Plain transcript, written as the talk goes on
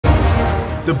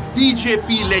The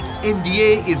BJP-led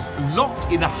NDA is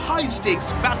locked in a high-stakes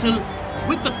battle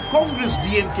with the Congress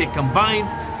DMK combined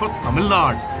for Tamil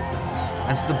Nadu,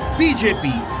 as the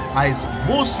BJP eyes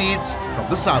more seats from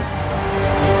the south.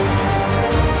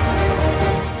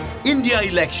 India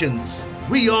elections,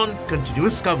 WION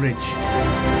continuous coverage.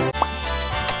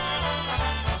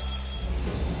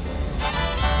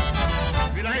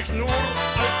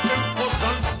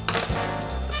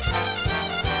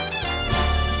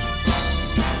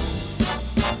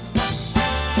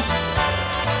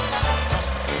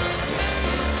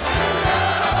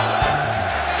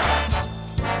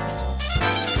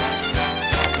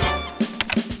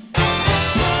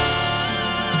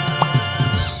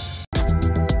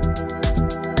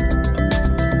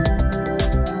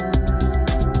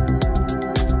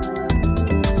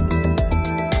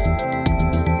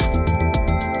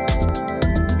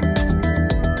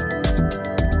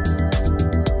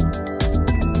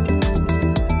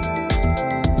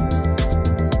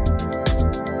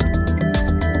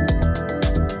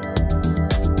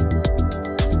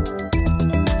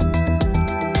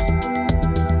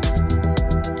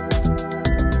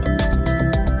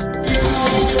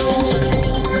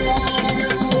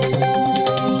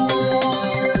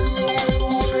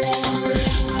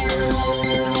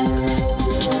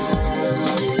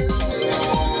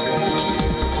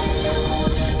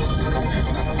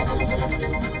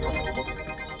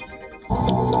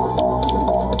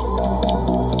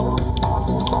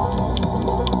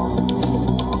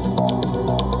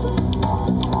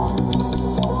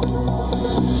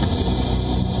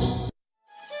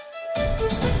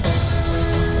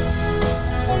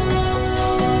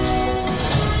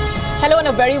 Hello and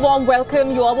a very warm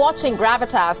welcome. You are watching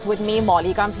Gravitas with me,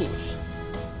 Molly Gambhir.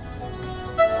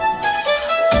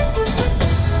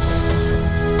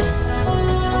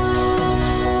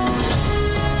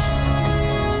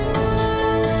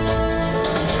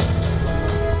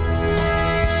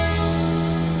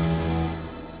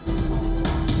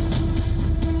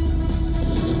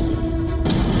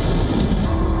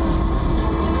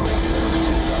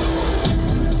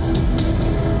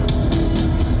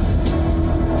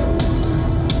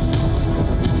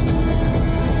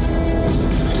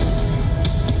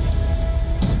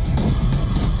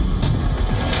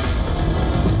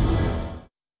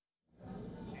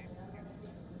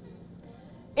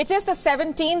 It is the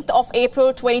 17th of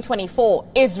April 2024.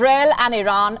 Israel and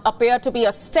Iran appear to be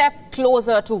a step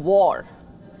closer to war.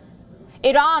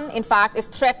 Iran, in fact, is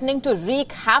threatening to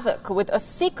wreak havoc with a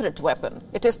secret weapon.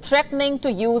 It is threatening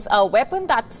to use a weapon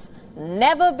that's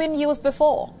never been used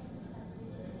before.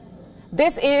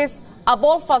 This is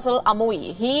Abul Fazl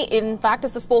Amoui. He, in fact,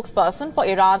 is the spokesperson for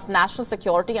Iran's National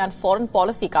Security and Foreign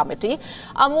Policy Committee.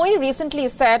 Amoui recently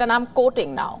said, and I'm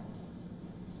quoting now,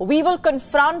 "We will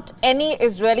confront any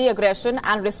Israeli aggression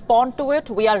and respond to it.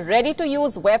 We are ready to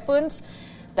use weapons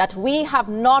that we have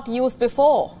not used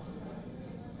before."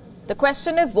 The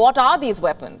question is, what are these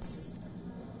weapons?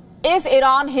 Is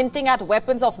Iran hinting at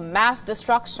weapons of mass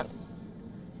destruction?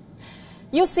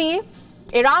 You see,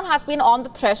 Iran has been on the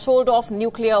threshold of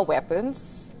nuclear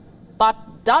weapons, but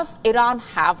does Iran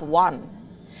have one?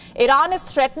 Iran is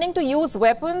threatening to use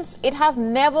weapons it has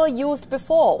never used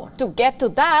before. To get to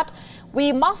that,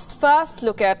 we must first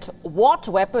look at what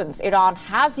weapons Iran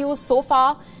has used so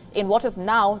far in what is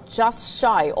now just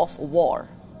shy of war.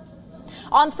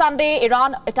 On Sunday,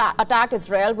 Iran attacked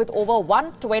Israel with over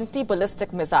 120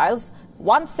 ballistic missiles,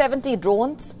 170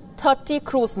 drones, 30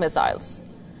 cruise missiles.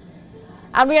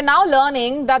 And we are now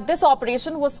learning that this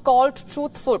operation was called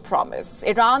Truthful Promise.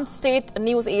 Iran's state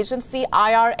news agency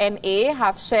IRNA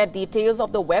has shared details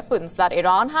of the weapons that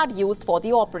Iran had used for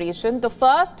the operation. The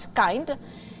first kind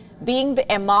being the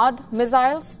Emad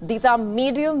missiles. These are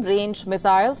medium-range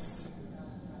missiles.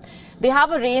 They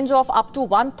have a range of up to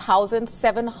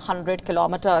 1,700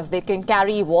 kilometers. They can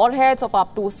carry warheads of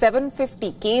up to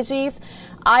 750 kgs.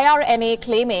 IRNA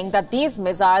claiming that these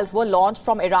missiles were launched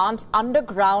from Iran's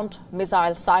underground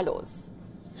missile silos.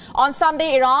 On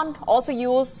Sunday, Iran also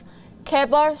used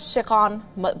Khyber-Shikhan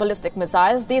ballistic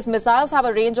missiles. These missiles have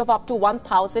a range of up to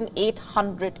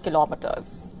 1,800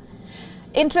 kilometers.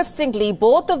 Interestingly,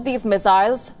 both of these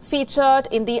missiles featured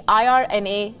in the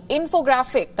IRNA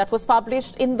infographic that was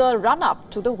published in the run-up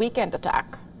to the weekend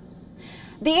attack.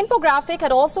 The infographic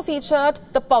had also featured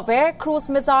the Paveh cruise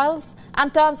missiles,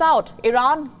 and turns out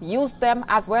Iran used them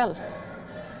as well.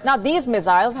 Now, these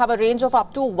missiles have a range of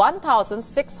up to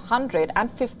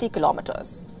 1,650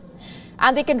 kilometers,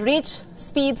 and they can reach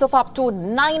speeds of up to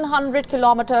 900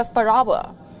 kilometers per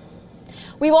hour.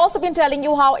 We've also been telling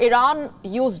you how Iran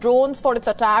used drones for its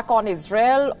attack on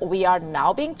Israel. We are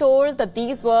now being told that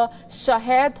these were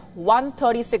Shahed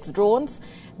 136 drones.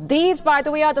 These, by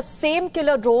the way, are the same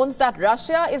killer drones that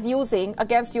Russia is using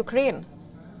against Ukraine.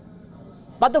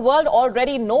 But the world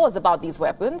already knows about these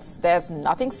weapons. There's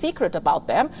nothing secret about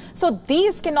them. So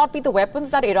these cannot be the weapons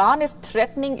that Iran is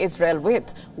threatening Israel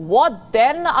with. What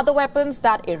then are the weapons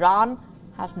that Iran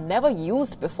has never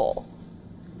used before?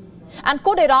 And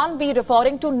could Iran be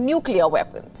referring to nuclear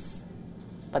weapons?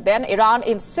 But then Iran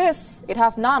insists it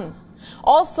has none.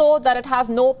 Also that it has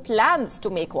no plans to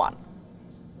make one.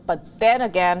 But then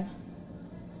again,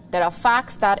 there are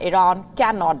facts that Iran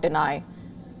cannot deny.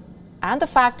 And the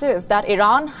fact is that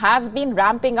Iran has been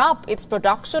ramping up its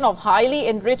production of highly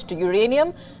enriched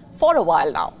uranium for a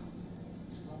while now.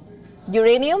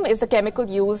 Uranium is the chemical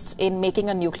used in making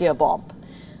a nuclear bomb.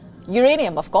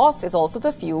 Uranium, of course, is also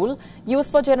the fuel used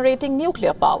for generating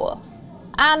nuclear power.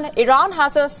 And Iran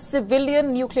has a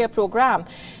civilian nuclear program.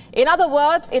 In other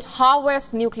words, it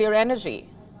harvests nuclear energy.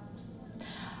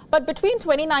 But between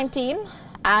 2019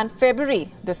 and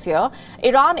February this year,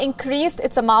 Iran increased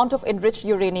its amount of enriched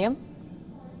uranium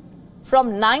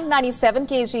from 997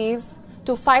 kgs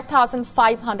to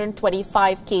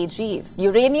 5,525 kgs.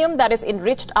 Uranium that is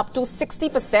enriched up to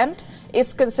 60%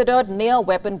 is considered near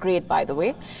weapon grade, by the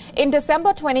way. In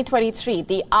December 2023,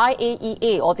 the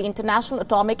IAEA, or the International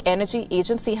Atomic Energy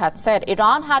Agency, had said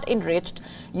Iran had enriched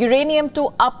uranium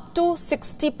to up to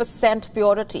 60%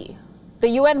 purity. The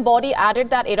UN body added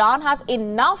that Iran has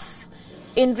enough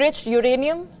enriched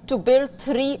uranium to build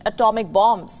 3 atomic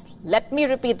bombs. Let me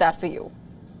repeat that for you.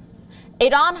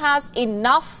 Iran has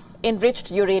enough enriched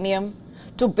uranium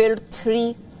to build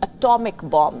 3 atomic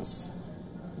bombs.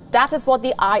 That is what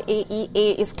the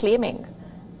IAEA is claiming.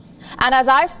 And as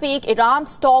I speak,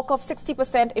 Iran's stock of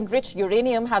 60% enriched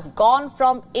uranium has gone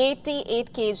from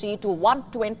 88 kg to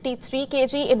 123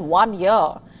 kg in 1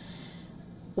 year.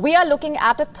 We are looking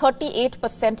at a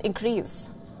 38% increase.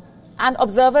 And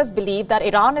observers believe that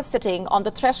Iran is sitting on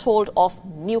the threshold of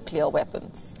nuclear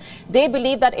weapons. They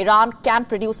believe that Iran can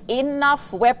produce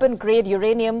enough weapon-grade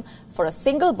uranium for a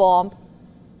single bomb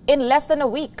in less than a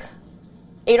week.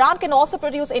 Iran can also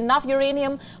produce enough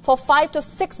uranium for 5 to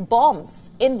 6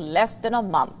 bombs in less than a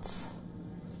month.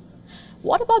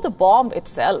 What about the bomb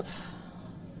itself?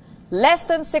 Less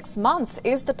than 6 months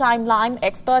is the timeline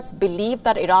experts believe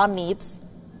that Iran needs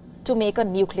to make a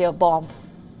nuclear bomb.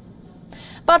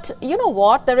 But you know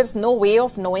what? There is no way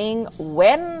of knowing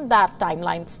when that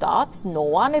timeline starts. No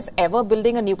one is ever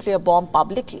building a nuclear bomb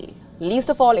publicly, least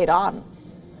of all Iran,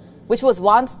 which was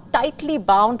once tightly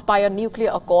bound by a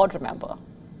nuclear accord, remember.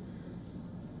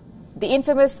 The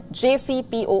infamous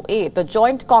JCPOA, the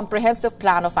Joint Comprehensive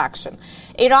Plan of Action.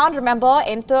 Iran, remember,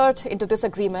 entered into this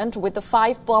agreement with the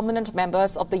 5 permanent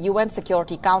members of the UN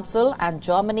Security Council and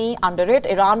Germany. Under it,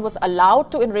 Iran was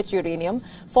allowed to enrich uranium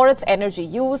for its energy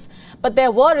use, but there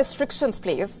were restrictions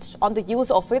placed on the use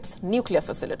of its nuclear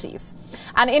facilities.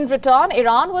 And in return,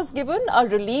 Iran was given a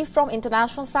relief from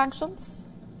international sanctions.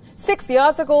 6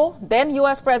 years ago, then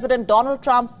US President Donald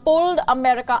Trump pulled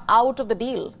America out of the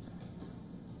deal.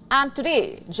 And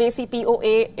today,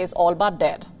 JCPOA is all but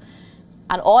dead.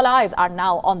 And all eyes are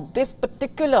now on this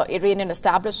particular Iranian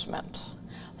establishment,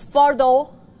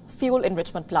 Fordo fuel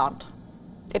enrichment plant.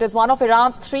 It is one of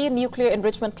Iran's 3 nuclear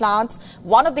enrichment plants,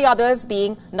 one of the others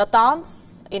being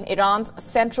Natanz in Iran's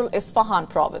central Isfahan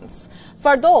province.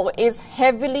 Fordo is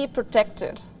heavily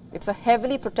protected. It's a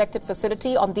heavily protected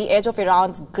facility on the edge of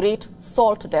Iran's Great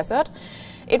Salt Desert.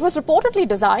 It was reportedly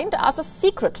designed as a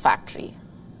secret factory.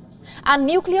 And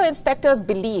nuclear inspectors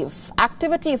believe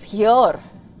activities here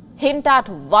hint at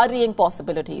worrying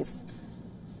possibilities.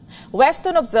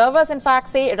 Western observers, in fact,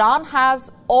 say Iran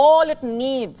has all it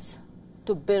needs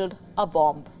to build a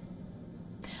bomb.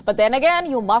 But then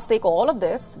again, you must take all of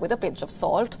this with a pinch of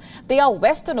salt. They are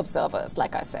Western observers,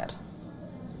 like I said.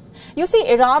 You see,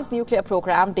 Iran's nuclear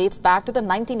program dates back to the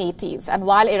 1980s. And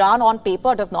while Iran on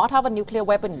paper does not have a nuclear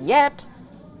weapon yet,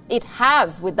 it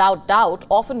has, without doubt,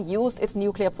 often used its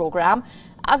nuclear program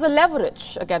as a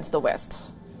leverage against the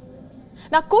West.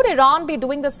 Now, could Iran be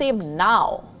doing the same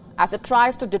now as it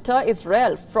tries to deter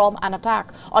Israel from an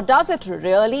attack? Or does it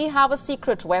really have a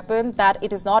secret weapon that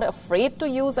it is not afraid to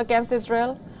use against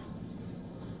Israel?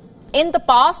 In the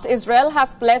past, Israel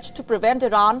has pledged to prevent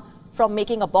Iran from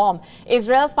making a bomb.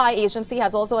 Israel's spy agency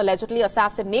has also allegedly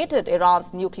assassinated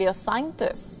Iran's nuclear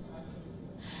scientists.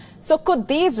 So could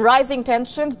these rising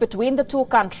tensions between the 2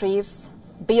 countries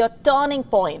be a turning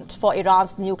point for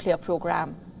Iran's nuclear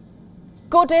program?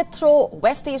 Could it throw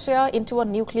West Asia into a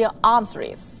nuclear arms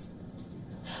race?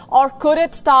 Or could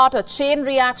it start a chain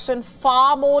reaction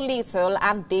far more lethal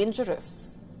and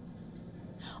dangerous?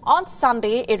 On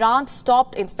Sunday, Iran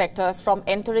stopped inspectors from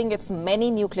entering its many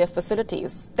nuclear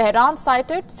facilities. Tehran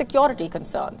cited security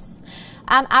concerns.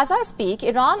 And as I speak,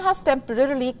 Iran has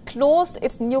temporarily closed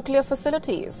its nuclear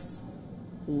facilities.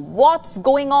 What's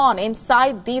going on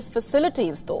inside these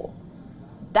facilities, though?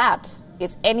 That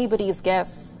is anybody's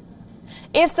guess.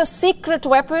 Is the secret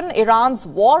weapon Iran's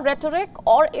war rhetoric,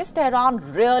 or is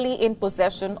Tehran really in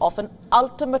possession of an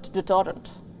ultimate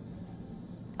deterrent?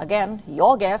 Again,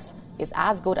 your guess is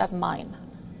as good as mine.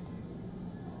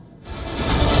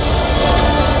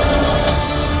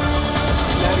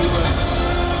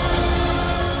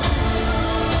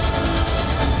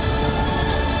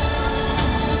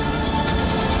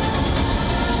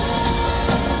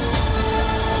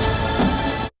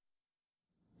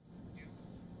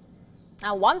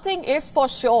 Now, one thing is for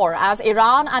sure, as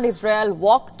Iran and Israel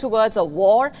walk towards a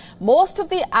war, most of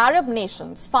the Arab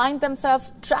nations find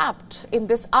themselves trapped in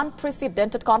this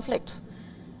unprecedented conflict.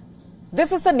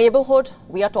 This is the neighborhood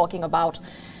we are talking about.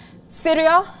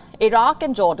 Syria, Iraq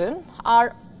and Jordan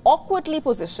are awkwardly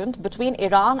positioned between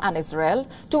Iran and Israel.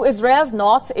 To Israel's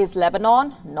north is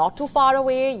Lebanon. Not too far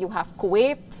away, you have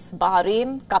Kuwait,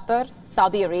 Bahrain, Qatar,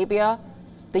 Saudi Arabia,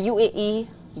 the UAE,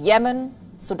 Yemen,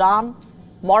 Sudan,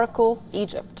 Morocco,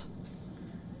 Egypt.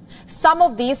 Some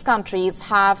of these countries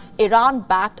have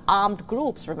Iran-backed armed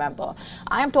groups, remember.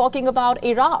 I am talking about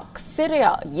Iraq,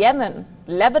 Syria, Yemen,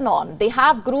 Lebanon. They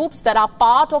have groups that are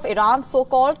part of Iran's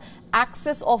so-called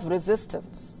axis of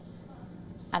resistance.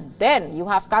 And then you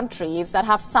have countries that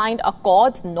have signed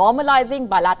accords normalizing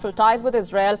bilateral ties with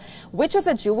Israel, which is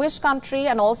a Jewish country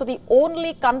and also the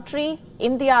only country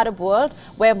in the Arab world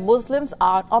where Muslims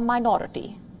are a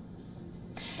minority.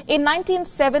 In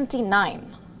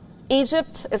 1979,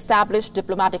 Egypt established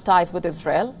diplomatic ties with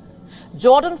Israel.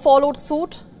 Jordan followed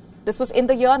suit. This was in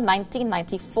the year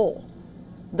 1994.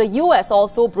 The US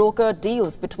also brokered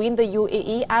deals between the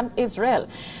UAE and Israel,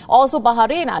 also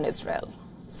Bahrain and Israel,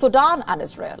 Sudan and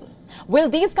Israel. Will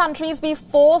these countries be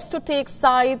forced to take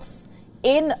sides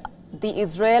in the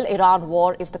Israel-Iran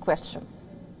war is the question.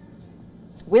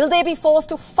 Will they be forced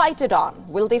to fight Iran?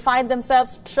 Will they find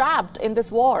themselves trapped in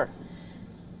this war?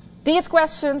 These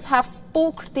questions have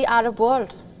spooked the Arab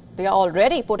world. They are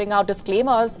already putting out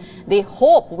disclaimers they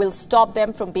hope will stop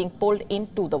them from being pulled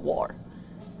into the war.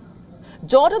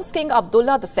 Jordan's King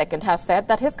Abdullah II has said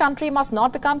that his country must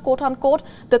not become, quote-unquote,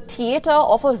 the theater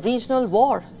of a regional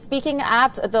war. Speaking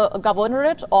at the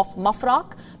governorate of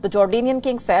Mafraq, the Jordanian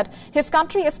king said his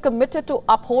country is committed to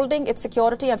upholding its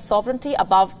security and sovereignty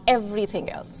above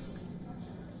everything else.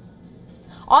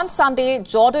 On Sunday,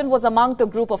 Jordan was among the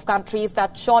group of countries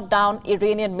that shot down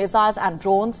Iranian missiles and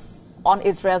drones on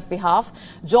Israel's behalf.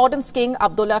 Jordan's King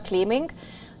Abdullah claiming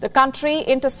the country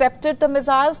intercepted the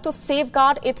missiles to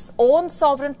safeguard its own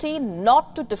sovereignty,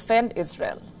 not to defend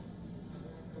Israel.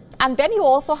 And then you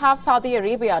also have Saudi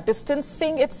Arabia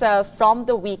distancing itself from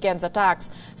the weekend's attacks.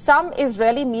 Some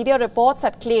Israeli media reports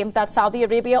had claimed that Saudi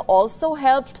Arabia also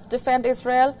helped defend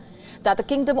Israel, that the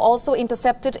kingdom also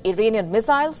intercepted Iranian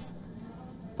missiles.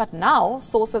 But now,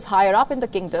 sources higher up in the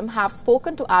kingdom have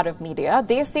spoken to Arab media.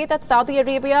 They say that Saudi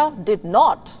Arabia did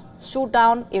not shoot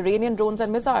down Iranian drones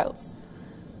and missiles.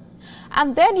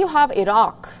 And then you have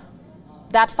Iraq,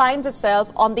 that finds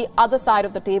itself on the other side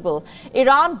of the table.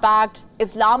 Iran-backed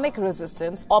Islamic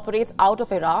resistance operates out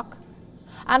of Iraq.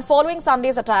 And following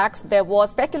Sunday's attacks, there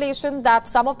was speculation that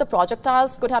some of the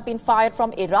projectiles could have been fired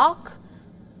from Iraq,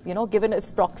 given its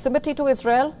proximity to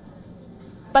Israel.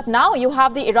 But now you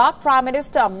have the Iraq Prime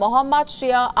Minister Mohammad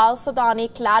Shia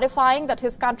al-Sudani clarifying that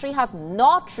his country has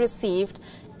not received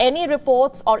any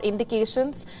reports or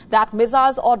indications that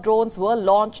missiles or drones were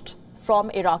launched from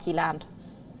Iraqi land.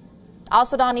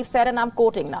 Al-Sudani said, and I'm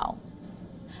quoting now,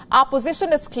 "Our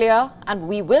position is clear and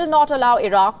we will not allow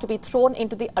Iraq to be thrown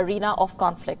into the arena of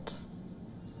conflict."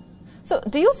 So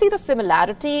do you see the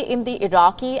similarity in the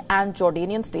Iraqi and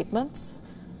Jordanian statements?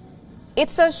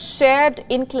 It's a shared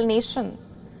inclination.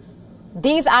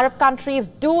 These Arab countries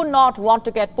do not want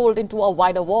to get pulled into a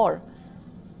wider war.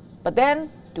 But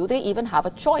then, do they even have a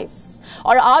choice?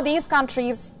 Or are these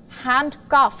countries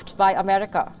handcuffed by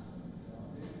America?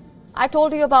 I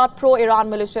told you about pro-Iran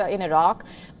militia in Iraq,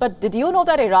 but did you know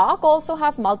that Iraq also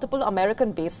has multiple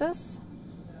American bases?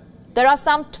 There are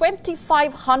some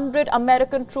 2,500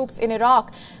 American troops in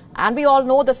Iraq. And we all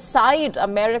know the side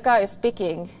America is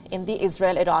picking in the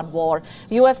Israel-Iran war.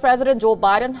 US President Joe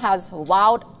Biden has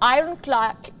vowed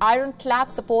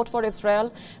ironclad support for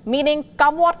Israel, meaning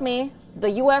come what may,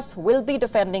 the US will be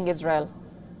defending Israel.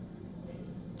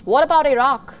 What about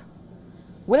Iraq?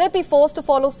 Will it be forced to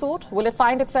follow suit? Will it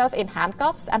find itself in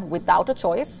handcuffs and without a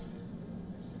choice?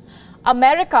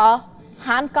 America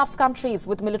handcuffs countries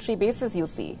with military bases, you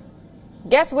see.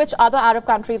 Guess which other Arab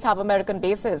countries have American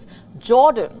bases?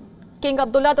 Jordan. King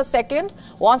Abdullah II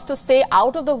wants to stay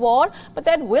out of the war, but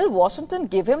then will Washington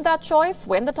give him that choice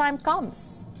when the time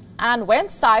comes? And when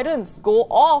sirens go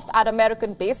off at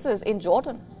American bases in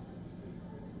Jordan?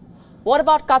 What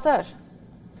about Qatar?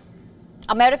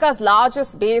 America's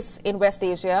largest base in West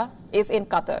Asia is in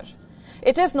Qatar.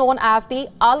 It is known as the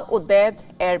Al Udeid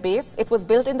Air Base. It was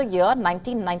built in the year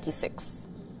 1996.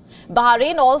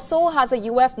 Bahrain also has a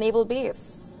U.S. naval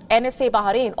base. NSA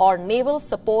Bahrain, or Naval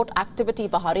Support Activity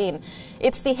Bahrain.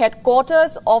 It's the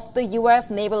headquarters of the U.S.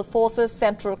 Naval Forces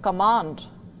Central Command,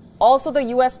 also the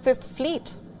U.S. Fifth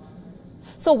Fleet.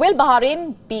 So will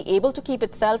Bahrain be able to keep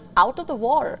itself out of the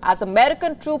war as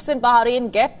American troops in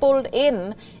Bahrain get pulled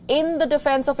in the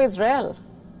defense of Israel?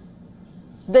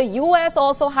 The U.S.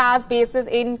 also has bases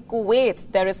in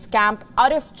Kuwait. There is Camp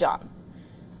Arifjan.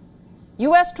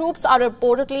 U.S. troops are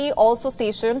reportedly also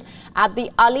stationed at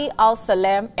the Ali Al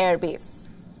Salem Air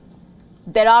Base.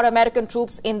 There are American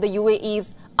troops in the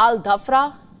UAE's Al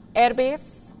Dhafra Air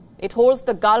Base. It holds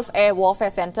the Gulf Air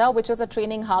Warfare Center, which is a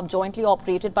training hub jointly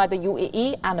operated by the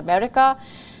UAE and America.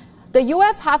 The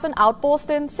U.S. has an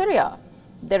outpost in Syria.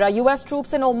 There are U.S.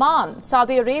 troops in Oman,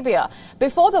 Saudi Arabia.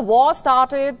 Before the war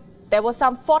started, there were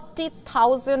some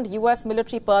 40,000 U.S.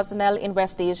 military personnel in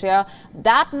West Asia.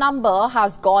 That number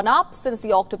has gone up since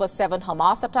the October 7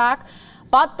 Hamas attack.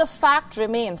 But the fact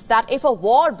remains that if a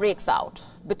war breaks out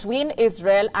between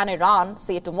Israel and Iran,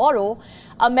 say tomorrow,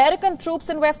 American troops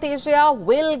in West Asia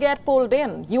will get pulled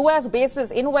in. U.S.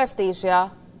 bases in West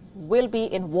Asia will be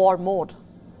in war mode.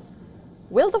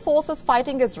 Will the forces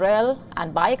fighting Israel,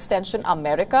 and by extension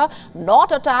America,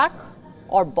 not attack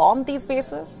or bomb these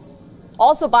bases?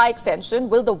 Also, by extension,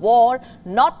 will the war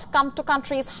not come to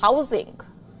countries housing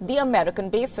the American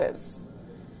bases?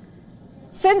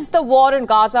 Since the war in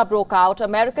Gaza broke out,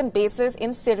 American bases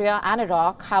in Syria and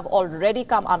Iraq have already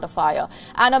come under fire.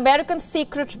 An American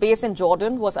secret base in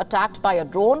Jordan was attacked by a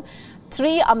drone.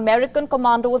 3 American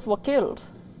commandos were killed.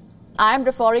 I am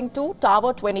referring to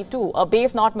Tower 22, a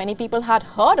base not many people had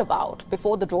heard about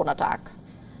before the drone attack.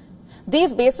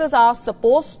 These bases are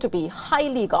supposed to be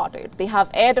highly guarded. They have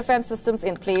air defense systems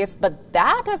in place, but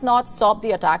that has not stopped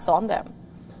the attacks on them.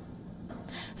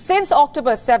 Since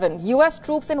October 7, U.S.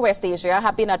 troops in West Asia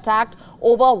have been attacked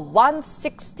over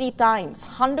 160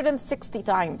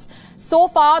 times. So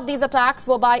far, these attacks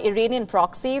were by Iranian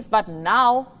proxies, but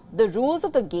now the rules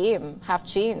of the game have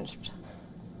changed.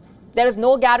 There is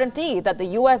no guarantee that the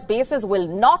U.S. bases will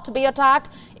not be attacked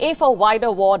if a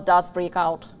wider war does break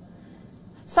out.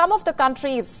 Some of the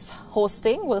countries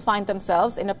hosting will find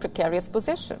themselves in a precarious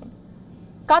position.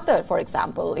 Qatar, for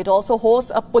example, it also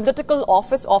hosts a political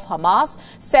office of Hamas.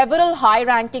 Several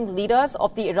high-ranking leaders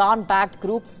of the Iran-backed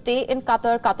group stay in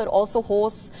Qatar. Qatar also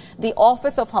hosts the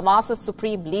office of Hamas's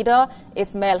supreme leader,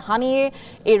 Ismail Haniyeh.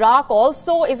 Iraq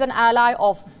also is an ally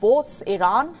of both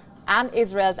Iran and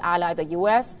Israel's ally, the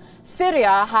U.S.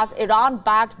 Syria has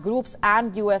Iran-backed groups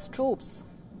and U.S. troops.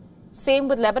 Same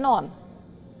with Lebanon.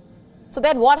 So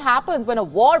then what happens when a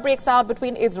war breaks out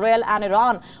between Israel and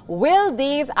Iran? Will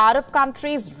these Arab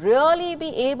countries really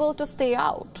be able to stay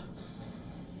out?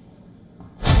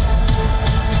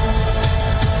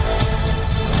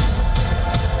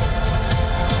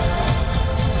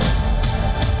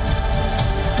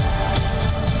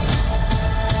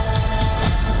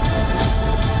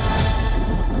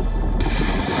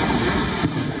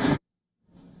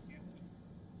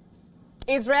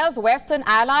 Israel's Western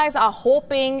allies are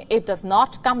hoping it does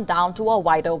not come down to a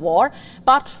wider war.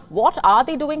 But what are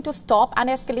they doing to stop an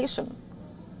escalation?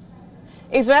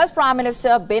 Israel's Prime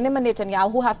Minister Benjamin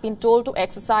Netanyahu has been told to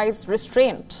exercise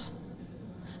restraint,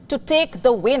 to take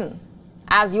the win,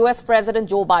 as US President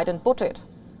Joe Biden put it,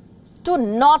 to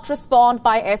not respond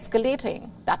by escalating.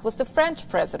 That was the French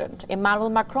President Emmanuel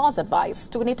Macron's advice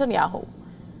to Netanyahu.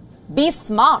 Be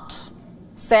smart,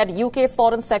 said UK's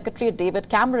Foreign Secretary David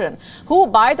Cameron, who,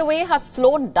 by the way, has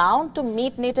flown down to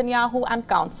meet Netanyahu and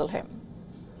counsel him.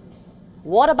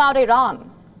 What about Iran?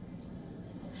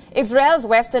 Israel's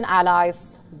Western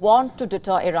allies want to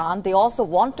deter Iran. They also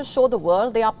want to show the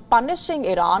world they are punishing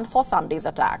Iran for Sunday's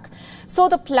attack. So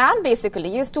the plan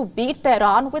basically is to beat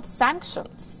Tehran with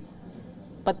sanctions.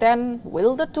 But then,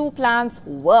 will the two plans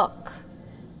work?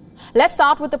 Let's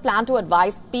start with the plan to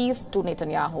advise peace to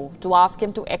Netanyahu, to ask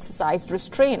him to exercise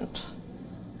restraint.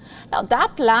 Now,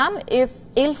 that plan is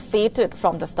ill-fated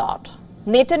from the start.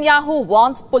 Netanyahu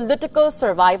wants political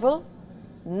survival,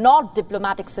 not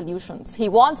diplomatic solutions. He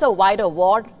wants a wider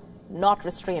war, not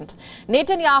restraint.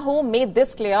 Netanyahu made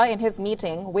this clear in his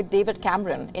meeting with David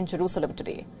Cameron in Jerusalem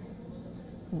today.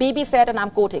 Bibi said, and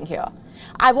I'm quoting here,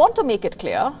 "I want to make it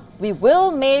clear, we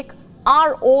will make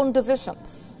our own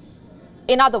decisions.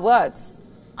 In other words,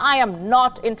 I am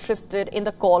not interested in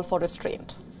the call for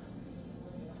restraint."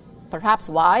 Perhaps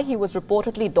why he was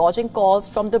reportedly dodging calls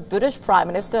from the British Prime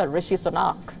Minister Rishi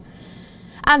Sunak.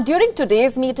 And during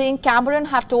today's meeting, Cameron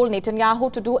had told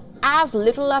Netanyahu to do as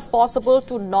little as possible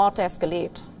to not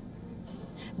escalate.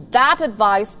 That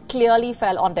advice clearly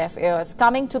fell on deaf ears.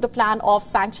 Coming to the plan of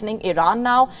sanctioning Iran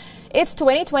now, it's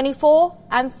 2024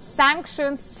 and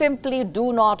sanctions simply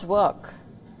do not work.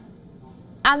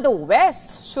 And the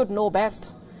West should know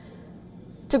best.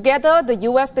 Together, the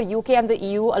US, the UK and the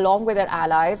EU, along with their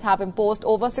allies, have imposed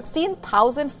over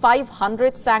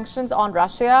 16,500 sanctions on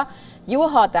Russia. You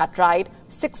heard that right,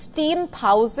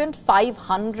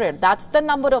 16,500. That's the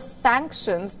number of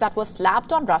sanctions that were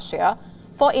slapped on Russia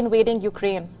for invading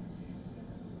Ukraine.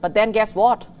 But then guess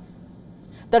what?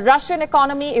 The Russian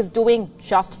economy is doing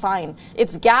just fine.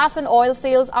 Its gas and oil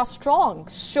sales are strong.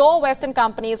 Sure, Western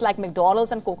companies like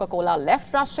McDonald's and Coca-Cola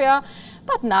left Russia,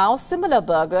 but now similar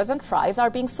burgers and fries are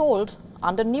being sold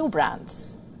under new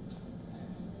brands.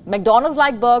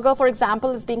 McDonald's-like burger, for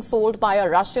example, is being sold by a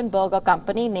Russian burger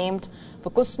company named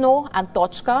Vkusno and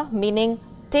Tochka, meaning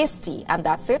tasty, and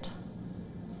that's it.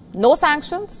 No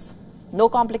sanctions, no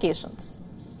complications.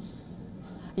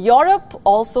 Europe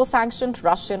also sanctioned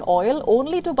Russian oil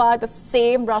only to buy the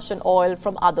same Russian oil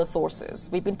from other sources.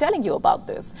 We've been telling you about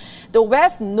this. The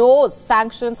West knows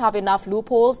sanctions have enough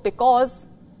loopholes because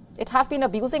it has been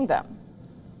abusing them.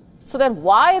 So then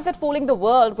why is it fooling the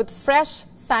world with fresh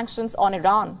sanctions on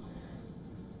Iran?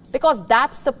 Because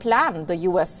that's the plan, the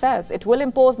US says. It will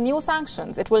impose new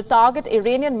sanctions. It will target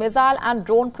Iranian missile and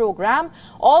drone program,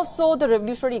 also the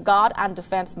Revolutionary Guard and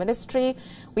Defense Ministry.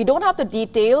 We don't have the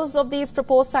details of these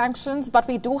proposed sanctions, but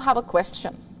we do have a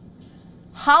question.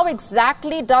 How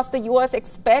exactly does the US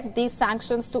expect these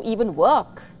sanctions to even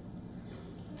work?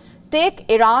 Take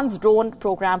Iran's drone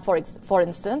program, for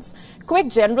instance. Quick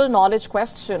general knowledge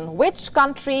question. Which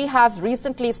country has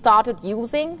recently started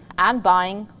using and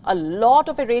buying a lot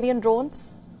of Iranian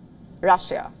drones?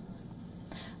 Russia.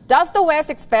 Does the West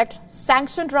expect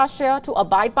sanctioned Russia to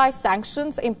abide by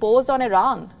sanctions imposed on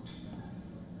Iran?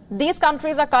 These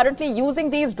countries are currently using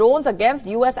these drones against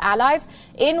US allies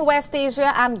in West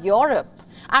Asia and Europe.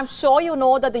 I'm sure you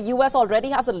know that the US already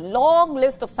has a long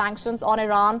list of sanctions on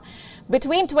Iran.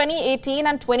 Between 2018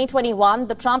 and 2021,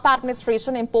 the Trump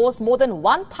administration imposed more than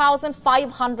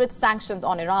 1,500 sanctions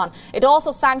on Iran. It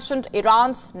also sanctioned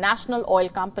Iran's national oil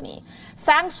company.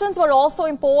 Sanctions were also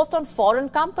imposed on foreign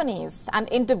companies and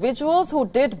individuals who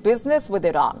did business with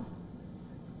Iran.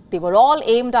 They were all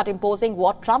aimed at imposing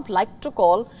what Trump liked to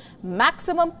call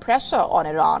maximum pressure on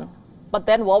Iran. But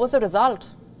then what was the result?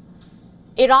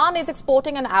 Iran is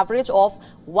exporting an average of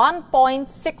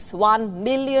 1.61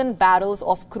 million barrels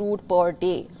of crude per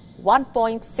day.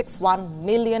 1.61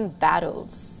 million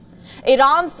barrels.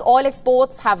 Iran's oil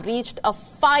exports have reached a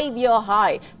 5-year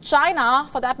high. China,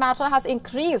 for that matter, has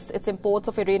increased its imports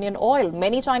of Iranian oil.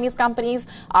 Many Chinese companies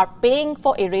are paying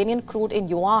for Iranian crude in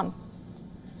yuan.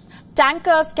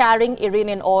 Tankers carrying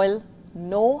Iranian oil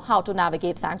know how to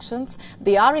navigate sanctions.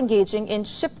 They are engaging in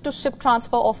ship-to-ship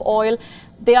transfer of oil.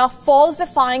 They are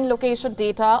falsifying location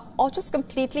data or just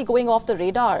completely going off the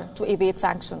radar to evade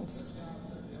sanctions.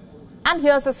 And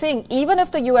here's the thing, even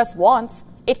if the US wants,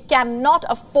 it cannot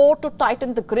afford to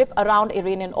tighten the grip around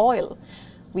Iranian oil.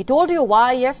 We told you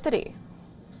why yesterday.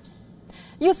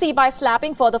 You see, by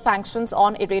slapping further sanctions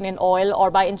on Iranian oil or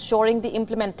by ensuring the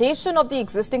implementation of the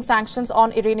existing sanctions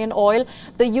on Iranian oil,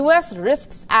 the US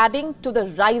risks adding to the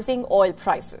rising oil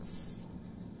prices.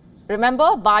 Remember,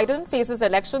 Biden faces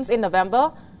elections in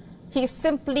November. He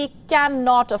simply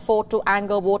cannot afford to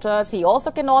anger voters. He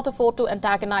also cannot afford to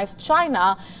antagonize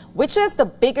China, which is the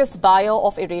biggest buyer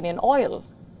of Iranian oil.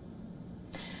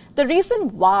 The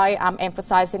reason why I'm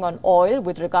emphasizing on oil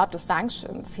with regard to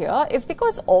sanctions here is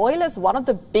because oil is one of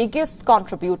the biggest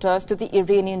contributors to the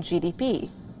Iranian GDP.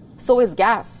 So is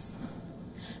gas.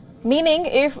 Meaning,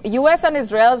 if US and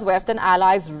Israel's Western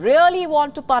allies really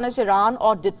want to punish Iran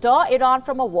or deter Iran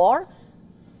from a war,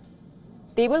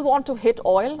 they will want to hit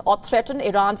oil or threaten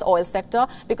Iran's oil sector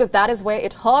because that is where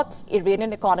it hurts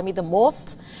Iranian economy the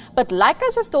most. But like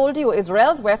I just told you,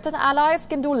 Israel's Western allies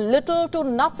can do little to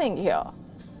nothing here.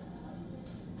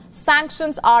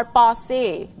 Sanctions are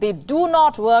passé. They do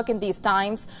not work in these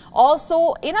times.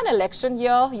 Also, in an election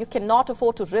year, you cannot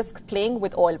afford to risk playing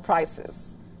with oil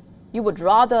prices. You would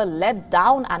rather let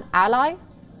down an ally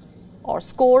or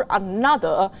score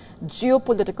another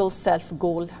geopolitical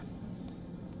self-goal.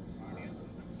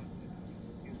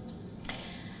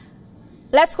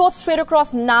 Let's go straight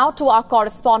across now to our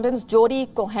correspondents, Jody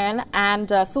Cohen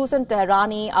and Susan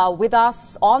Tehrani are with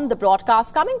us on the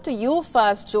broadcast. Coming to you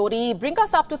first, Jody, bring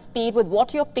us up to speed with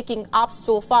what you're picking up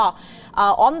so far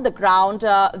on the ground.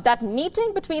 That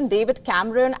meeting between David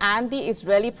Cameron and the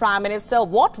Israeli Prime Minister,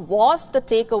 what was the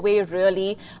takeaway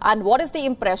really? And what is the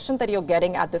impression that you're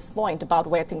getting at this point about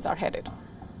where things are headed?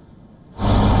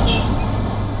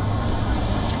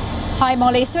 Hi,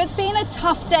 Molly. So it's been a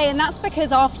tough day, and that's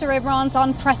because after Iran's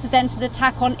unprecedented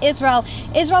attack on Israel,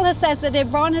 Israel has said that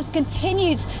Iran has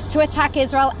continued to attack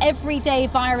Israel every day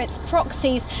via its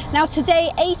proxies. Now, today,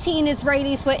 18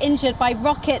 Israelis were injured by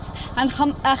rockets, and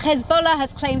Hezbollah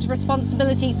has claimed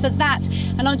responsibility for that.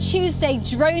 And on Tuesday,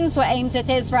 drones were aimed at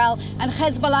Israel, and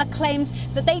Hezbollah claimed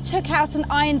that they took out an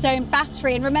Iron Dome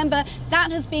battery. And remember,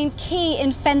 that has been key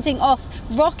in fending off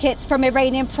rockets from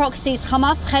Iranian proxies,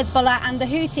 Hamas, Hezbollah, and the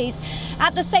Houthis.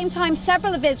 At the same time,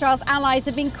 several of Israel's allies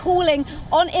have been calling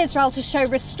on Israel to show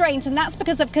restraint, and that's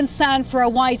because of concern for a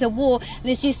wider war.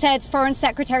 And as you said, Foreign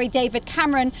Secretary David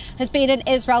Cameron has been in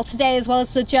Israel today, as well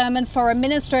as the German Foreign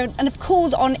Minister, and have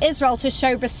called on Israel to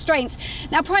show restraint.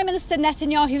 Now, Prime Minister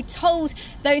Netanyahu told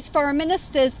those foreign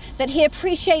ministers that he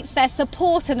appreciates their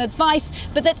support and advice,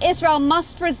 but that Israel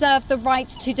must reserve the right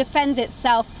to defend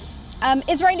itself.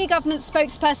 Israeli government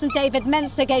spokesperson David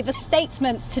Mencer gave a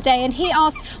statement today, and he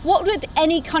asked what would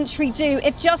any country do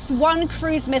if just one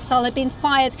cruise missile had been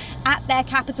fired at their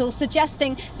capital,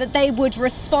 suggesting that they would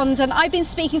respond. And I've been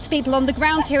speaking to people on the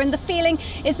ground here, and the feeling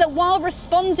is that while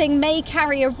responding may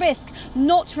carry a risk,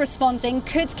 not responding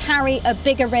could carry a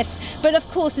bigger risk. But of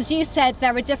course, as you said,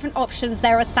 there are different options.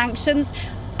 There are sanctions.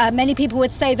 Many people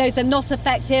would say those are not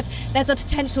effective. There's a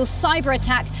potential cyber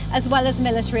attack as well as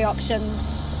military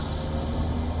options.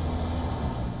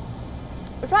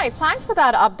 Right. Thanks for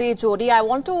that update, Jody. I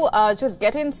want to just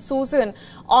get in Susan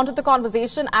onto the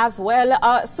conversation as well.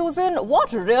 Susan,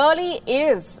 what really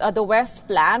is the West's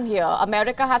plan here?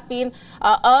 America has been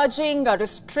urging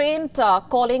restraint,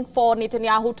 calling for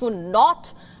Netanyahu to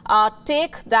not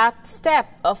take that step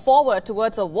forward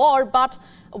towards a war, but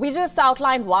we just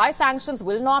outlined why sanctions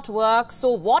will not work.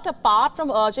 So what, apart from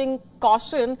urging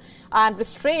caution and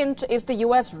restraint, is the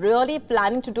U.S. really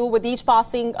planning to do with each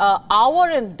passing hour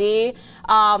and day,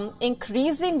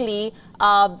 increasingly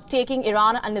taking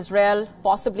Iran and Israel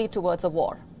possibly towards a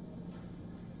war?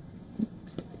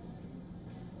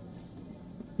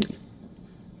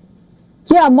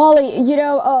 Yeah, Molly, you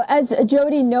know, as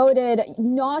Jody noted,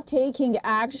 not taking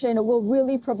action will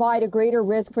really provide a greater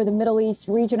risk for the Middle East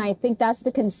region. I think that's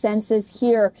the consensus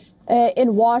here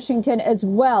in Washington as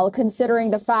well,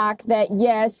 considering the fact that,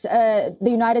 yes, the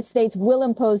United States will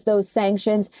impose those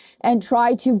sanctions and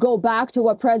try to go back to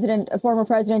what former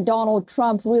President Donald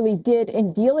Trump really did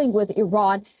in dealing with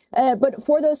Iran. But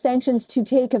for those sanctions to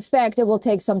take effect, it will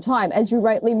take some time. As you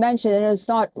rightly mentioned, and it's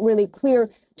not really clear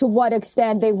to what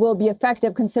extent they will be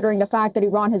effective, considering the fact that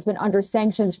Iran has been under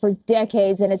sanctions for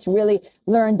decades and it's really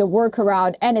learned the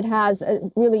workaround. And it has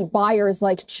really buyers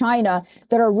like China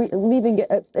that are leaving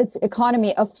its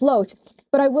economy afloat.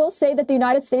 But I will say that the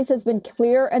United States has been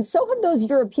clear, and so have those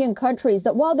European countries,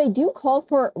 that while they do call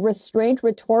for restraint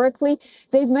rhetorically,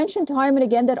 they've mentioned time and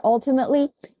again that ultimately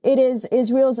it is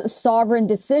Israel's sovereign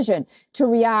decision to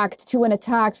react to an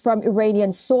attack from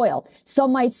Iranian soil.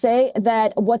 Some might say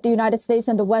that what the United States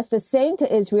and the West is saying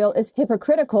to Israel is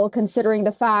hypocritical, considering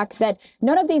the fact that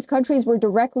none of these countries were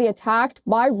directly attacked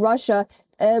by Russia.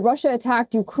 Russia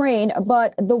attacked Ukraine,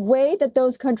 but the way that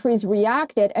those countries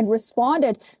reacted and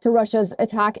responded to Russia's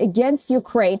attack against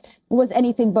Ukraine was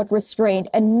anything but restrained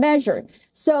and measured.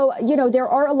 So, you know, there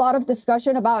are a lot of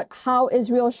discussion about how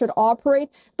Israel should operate,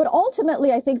 but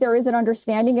ultimately, I think there is an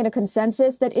understanding and a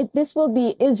consensus that this will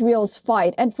be Israel's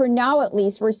fight. And for now, at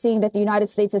least, we're seeing that the United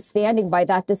States is standing by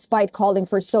that, despite calling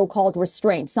for so-called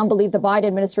restraint. Some believe the Biden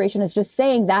administration is just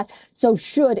saying that. So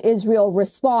should Israel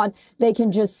respond, they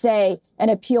can just say and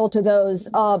appeal to those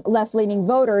left-leaning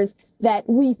voters that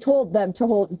we told them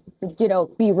to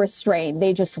be restrained.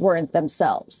 They just weren't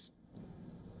themselves.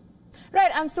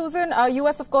 Right. And Susan,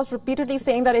 U.S., of course, repeatedly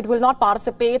saying that it will not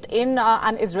participate in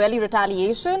an Israeli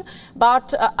retaliation.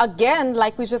 But again,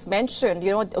 like we just mentioned,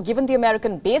 you know, given the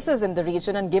American bases in the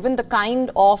region and given the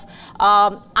kind of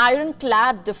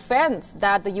ironclad defense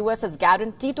that the U.S. has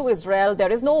guaranteed to Israel, there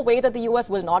is no way that the U.S.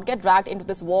 will not get dragged into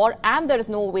this war. And there is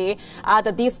no way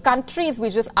that these countries we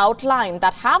just outlined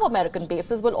that have American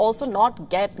bases will also not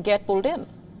get pulled in.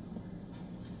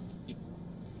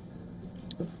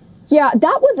 Yeah,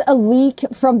 that was a leak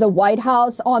from the White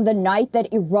House on the night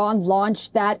that Iran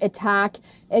launched that attack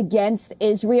against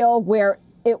Israel, where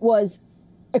it was,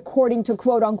 according to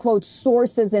quote unquote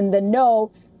sources in the know,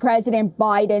 President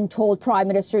Biden told Prime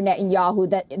Minister Netanyahu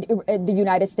that the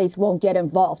United States won't get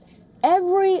involved.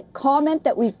 Every comment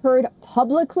that we've heard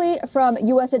publicly from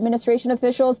U.S. administration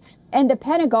officials and the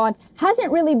Pentagon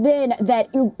hasn't really been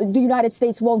that the United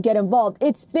States won't get involved.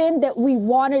 It's been that we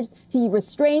want to see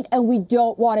restraint and we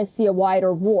don't want to see a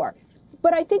wider war.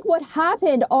 But I think what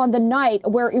happened on the night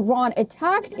where Iran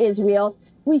attacked Israel,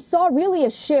 we saw really a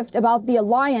shift about the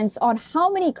alliance on how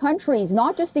many countries,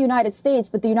 not just the United States,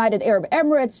 but the United Arab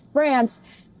Emirates, France,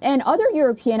 and other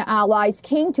European allies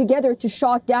came together to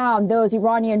shot down those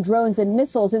Iranian drones and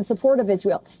missiles in support of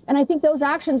Israel. And I think those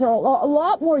actions are a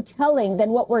lot more telling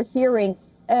than what we're hearing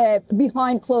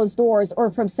behind closed doors or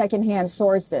from secondhand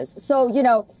sources. So, you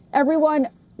know, everyone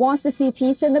wants to see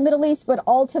peace in the Middle East, but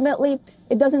ultimately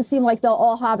it doesn't seem like they'll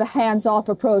all have a hands-off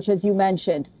approach, as you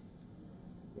mentioned.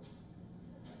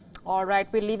 All right,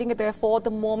 we're leaving it there for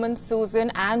the moment.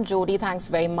 Susan and Jody, thanks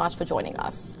very much for joining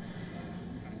us.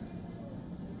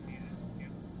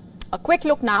 A quick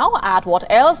look now at what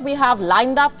else we have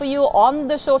lined up for you on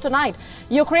the show tonight.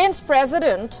 Ukraine's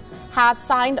president has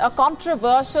signed a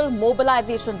controversial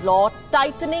mobilization law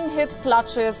tightening his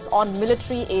clutches on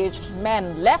military-aged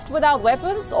men left without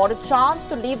weapons or a chance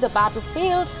to leave the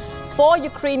battlefield. For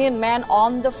Ukrainian men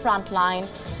on the front line,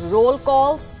 roll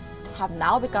calls have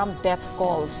now become death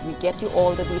calls. We get you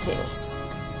all the details.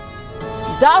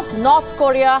 Does North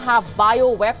Korea have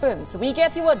bioweapons? We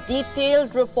get you a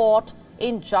detailed report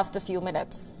in just a few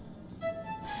minutes.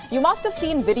 You must have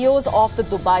seen videos of the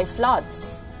Dubai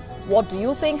floods. What do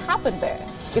you think happened there?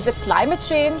 Is it climate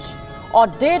change or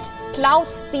did cloud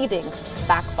seeding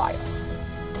backfire?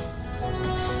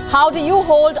 How do you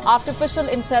hold artificial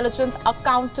intelligence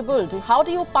accountable? How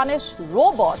do you punish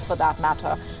robots for that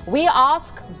matter? We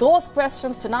ask those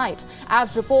questions tonight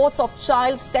as reports of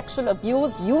child sexual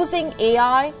abuse using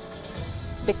AI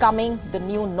becoming the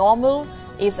new normal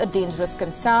is a dangerous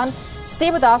concern.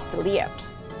 Stay with us till the end.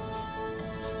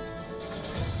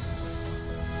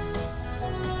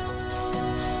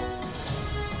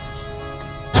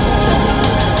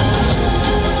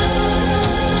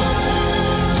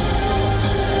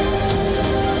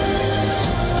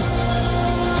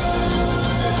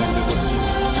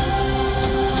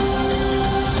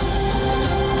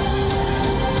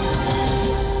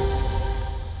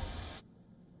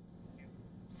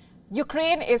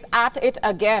 Ukraine is at it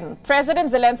again.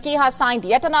 President Zelensky has signed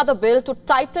yet another bill to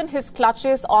tighten his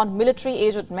clutches on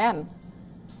military-aged men.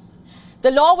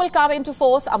 The law will come into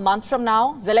force a month from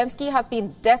now. Zelensky has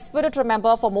been desperate,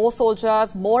 remember, for more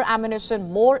soldiers, more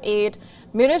ammunition, more aid.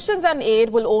 Munitions and aid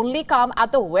will only come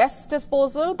at the West's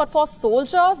disposal. But for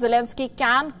soldiers, Zelensky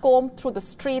can comb through the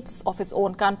streets of his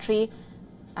own country.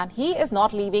 And he is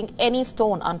not leaving any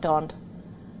stone unturned.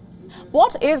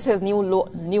 What is his new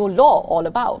law all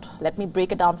about? Let me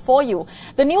break it down for you.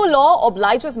 The new law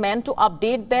obliges men to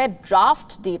update their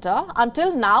draft data.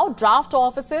 Until now, draft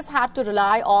offices had to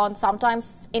rely on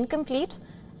sometimes incomplete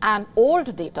and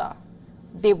old data.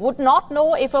 They would not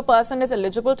know if a person is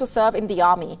eligible to serve in the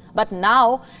army. But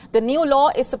now, the new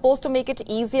law is supposed to make it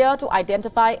easier to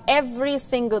identify every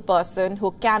single person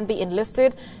who can be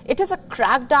enlisted. It is a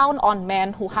crackdown on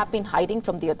men who have been hiding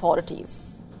from the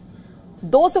authorities.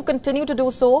 Those who continue to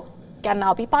do so can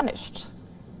now be punished.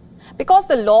 Because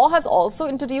the law has also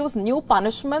introduced new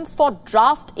punishments for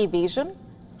draft evasion.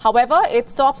 However,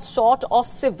 it stops short of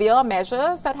severe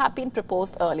measures that have been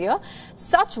proposed earlier.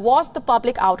 Such was the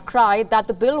public outcry that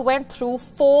the bill went through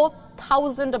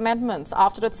 4,000 amendments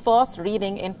after its first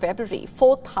reading in February.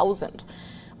 4,000.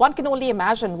 One can only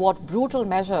imagine what brutal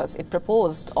measures it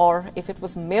proposed, or if it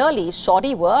was merely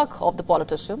shoddy work of the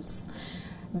politicians.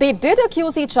 They did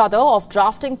accuse each other of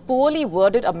drafting poorly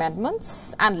worded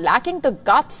amendments and lacking the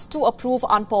guts to approve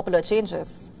unpopular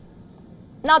changes.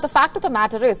 Now, the fact of the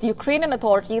matter is, Ukrainian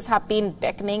authorities have been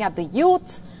beckoning at the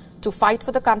youth to fight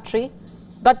for the country,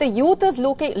 but the youth is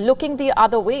looking the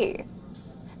other way.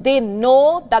 They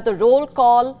know that the roll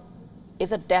call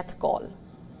is a death call.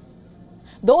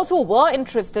 Those who were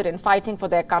interested in fighting for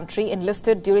their country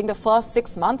enlisted during the first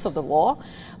 6 months of the war,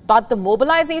 but the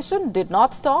mobilization did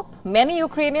not stop. Many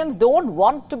Ukrainians don't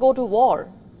want to go to war.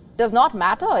 It does not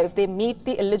matter if they meet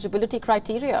the eligibility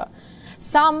criteria.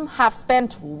 Some have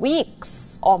spent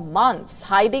weeks or months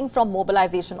hiding from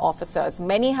mobilization officers.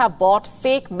 Many have bought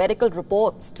fake medical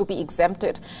reports to be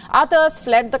exempted. Others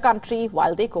fled the country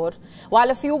while they could.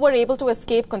 While a few were able to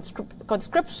escape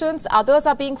conscriptions, others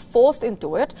are being forced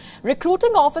into it.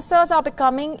 Recruiting officers are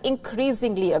becoming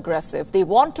increasingly aggressive. They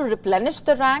want to replenish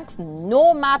the ranks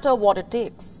no matter what it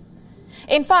takes.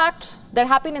 In fact, there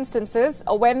have been instances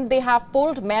when they have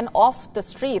pulled men off the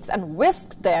streets and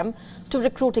whisked them to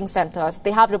recruiting centers.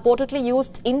 They have reportedly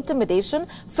used intimidation,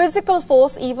 physical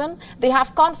force even. They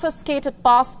have confiscated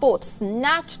passports,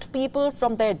 snatched people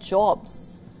from their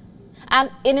jobs, and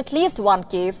in at least one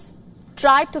case,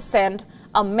 tried to send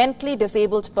a mentally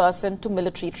disabled person to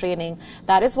military training.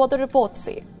 That is what the reports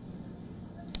say.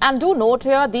 And do note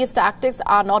here, these tactics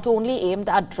are not only aimed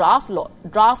at draft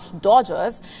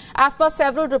dodgers. As per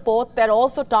several reports, they're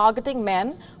also targeting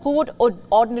men who would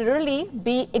ordinarily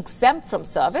be exempt from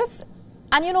service.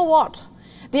 And you know what?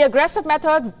 The aggressive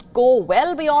methods go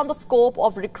well beyond the scope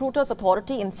of recruiters'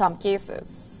 authority in some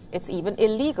cases. It's even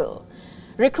illegal.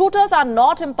 Recruiters are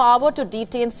not empowered to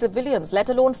detain civilians, let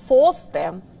alone force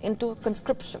them into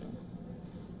conscription.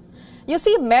 You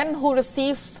see, men who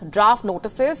receive draft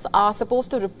notices are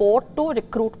supposed to report to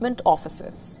recruitment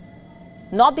officers,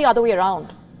 not the other way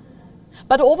around.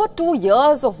 But over 2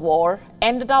 years of war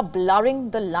ended up blurring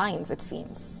the lines, it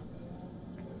seems.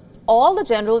 All the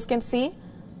generals can see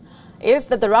is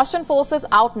that the Russian forces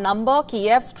outnumber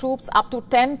Kiev's troops up to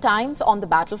 10 times on the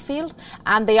battlefield,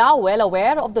 and they are well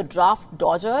aware of the draft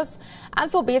dodgers.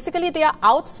 And so basically they are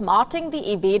outsmarting the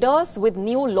evaders with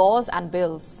new laws and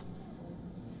bills.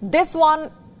 This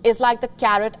one is like the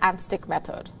carrot and stick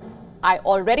method. I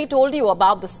already told you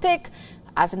about the stick,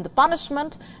 as in the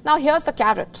punishment. Now here's the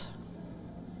carrot.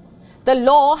 The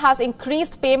law has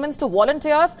increased payments to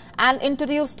volunteers and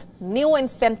introduced new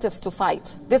incentives to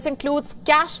fight. This includes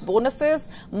cash bonuses,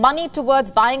 money towards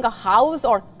buying a house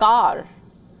or car.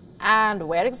 And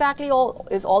where exactly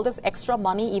is all this extra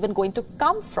money even going to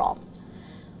come from?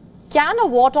 Can a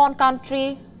war-torn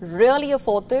country really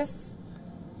afford this?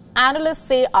 Analysts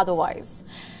say otherwise.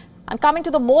 And coming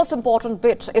to the most important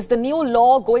bit, is the new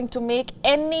law going to make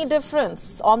any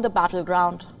difference on the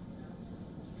battleground?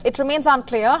 It remains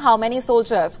unclear how many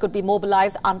soldiers could be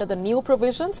mobilized under the new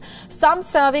provisions. Some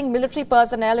serving military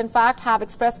personnel, in fact, have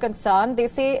expressed concern. They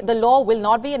say the law will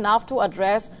not be enough to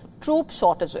address troop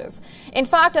shortages. In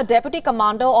fact, a deputy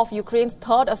commander of Ukraine's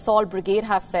 3rd Assault Brigade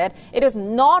has said it is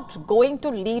not going to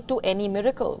lead to any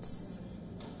miracles.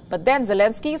 But then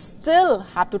Zelensky still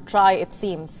had to try, it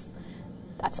seems.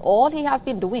 That's all he has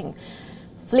been doing.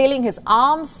 Flailing his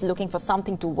arms, looking for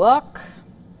something to work.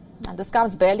 And this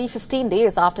comes barely 15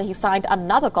 days after he signed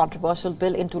another controversial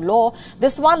bill into law.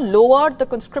 This one lowered the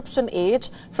conscription age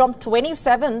from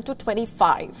 27 to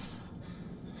 25.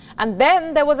 And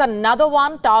then there was another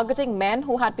one targeting men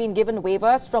who had been given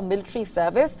waivers from military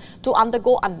service to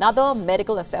undergo another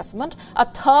medical assessment. A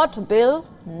third bill,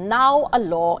 now a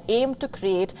law, aimed to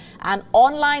create an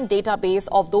online database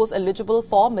of those eligible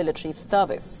for military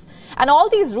service. And all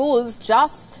these rules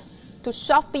just to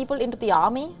shove people into the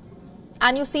army.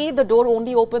 And you see, the door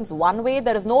only opens one way.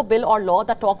 There is no bill or law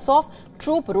that talks of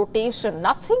troop rotation.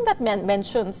 Nothing that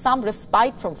mentions some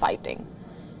respite from fighting.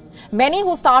 Many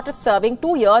who started serving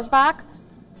 2 years back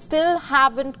still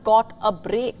haven't got a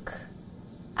break.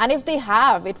 And if they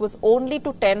have, it was only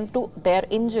to tend to their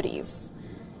injuries.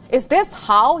 Is this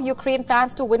how Ukraine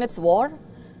plans to win its war?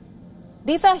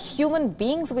 These are human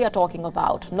beings we are talking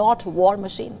about, not war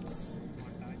machines.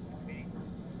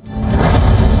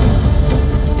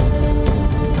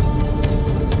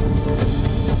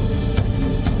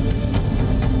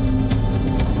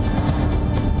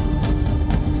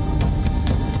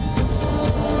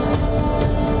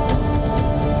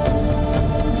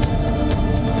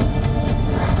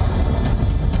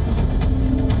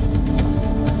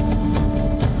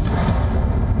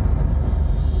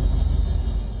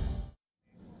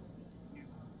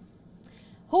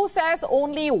 Who says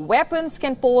only weapons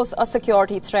can pose a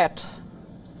security threat?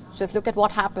 Just look at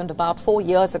what happened about 4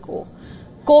 years ago.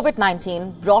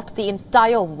 COVID-19 brought the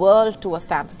entire world to a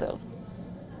standstill.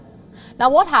 Now,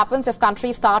 what happens if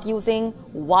countries start using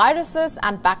viruses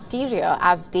and bacteria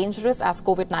as dangerous as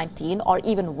COVID-19 or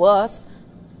even worse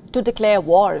to declare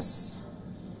wars?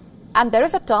 And there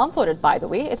is a term for it, by the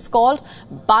way. It's called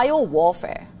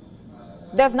biowarfare.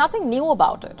 There's nothing new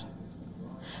about it.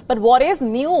 But what is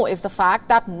new is the fact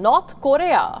that North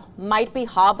Korea might be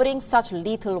harboring such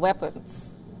lethal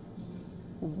weapons.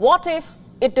 What if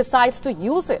it decides to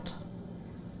use it?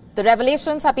 The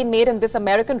revelations have been made in this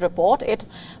American report. It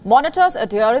monitors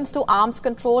adherence to arms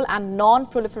control and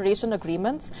non-proliferation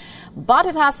agreements, but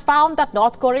it has found that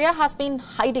North Korea has been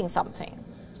hiding something.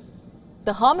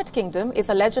 The Hermit Kingdom is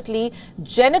allegedly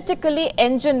genetically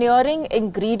engineering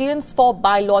ingredients for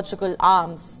biological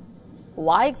arms.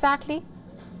 Why exactly?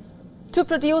 To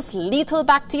produce lethal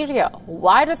bacteria,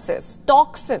 viruses,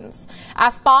 toxins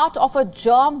as part of a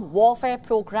germ warfare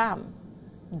program.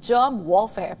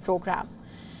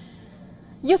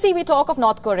 You see, we talk of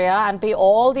North Korea and pay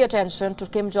all the attention to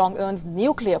Kim Jong-un's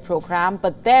nuclear program,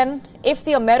 but then, if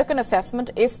the American assessment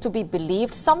is to be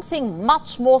believed, something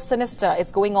much more sinister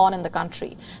is going on in the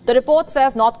country. The report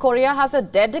says North Korea has a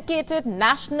dedicated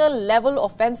national-level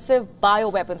offensive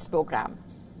bioweapons program.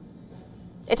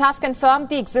 It has confirmed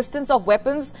the existence of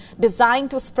weapons designed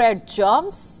to spread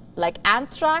germs like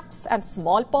anthrax and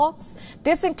smallpox.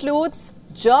 This includes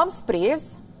germ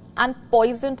sprays and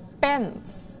poisoned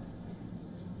pens.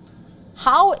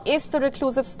 How is the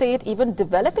reclusive state even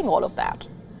developing all of that?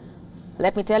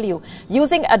 Let me tell you,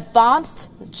 using advanced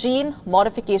gene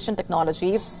modification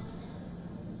technologies.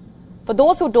 For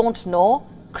those who don't know,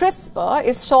 CRISPR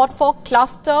is short for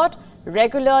clustered,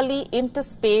 regularly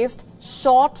interspaced,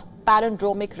 short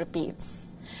palindromic repeats.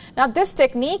 Now, this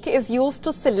technique is used to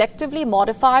selectively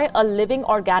modify a living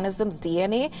organism's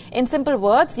DNA. In simple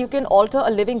words, you can alter a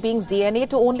living being's DNA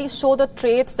to only show the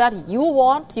traits that you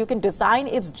want. You can design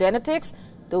its genetics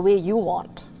the way you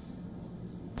want.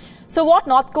 So what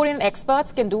North Korean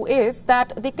experts can do is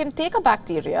that they can take a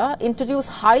bacteria, introduce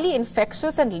highly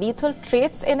infectious and lethal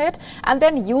traits in it, and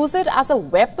then use it as a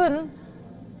weapon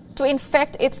to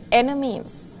infect its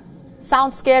enemies.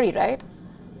 Sounds scary, right?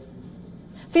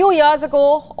 Few years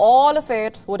ago, all of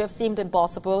it would have seemed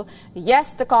impossible.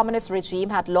 Yes, the communist regime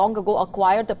had long ago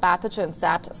acquired the pathogens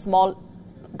that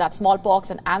smallpox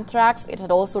and anthrax. It had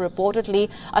also reportedly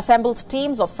assembled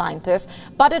teams of scientists,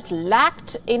 but it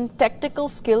lacked in technical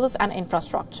skills and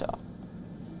infrastructure.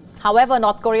 However,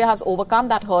 North Korea has overcome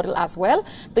that hurdle as well.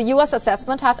 The US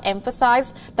assessment has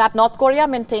emphasized that North Korea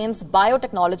maintains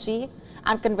biotechnology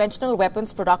and conventional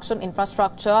weapons production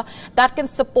infrastructure that can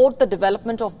support the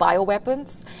development of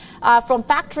bioweapons, from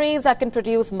factories that can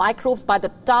produce microbes by the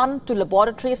ton to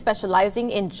laboratories specializing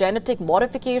in genetic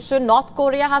modification. North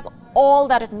Korea has all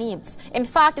that it needs. In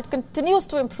fact, it continues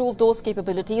to improve those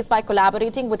capabilities by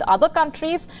collaborating with other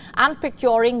countries and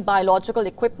procuring biological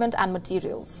equipment and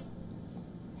materials.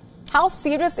 How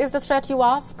serious is the threat, you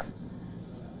ask?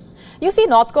 You see,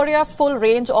 North Korea's full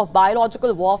range of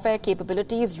biological warfare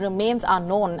capabilities remains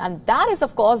unknown, and that is,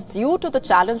 of course, due to the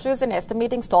challenges in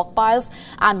estimating stockpiles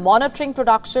and monitoring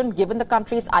production given the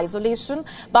country's isolation.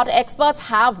 But experts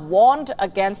have warned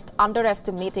against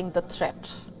underestimating the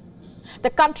threat.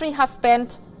 The country has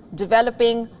spent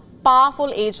developing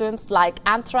powerful agents like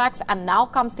anthrax, and now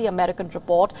comes the American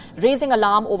report raising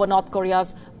alarm over North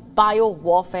Korea's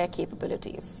bio-warfare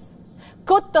capabilities.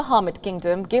 Could the Hermit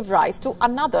Kingdom give rise to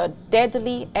another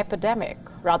deadly epidemic,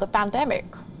 rather pandemic,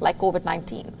 like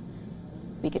COVID-19?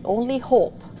 We can only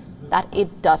hope that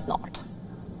it does not.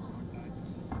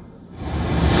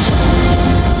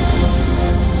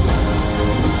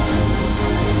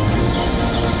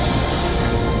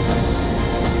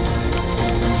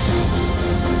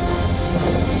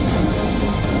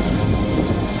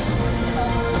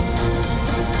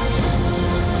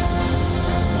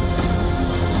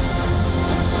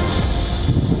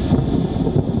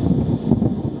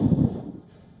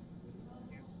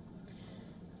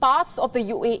 Parts of the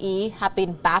UAE have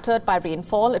been battered by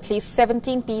rainfall. At least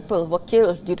 17 people were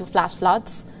killed due to flash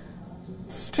floods.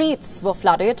 Streets were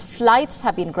flooded. Flights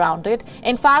have been grounded.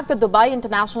 In fact, the Dubai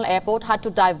International Airport had to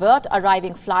divert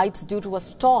arriving flights due to a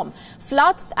storm.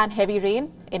 Floods and heavy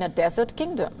rain in a desert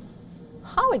kingdom.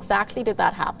 How exactly did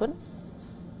that happen?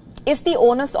 Is the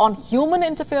onus on human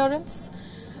interference?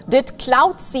 Did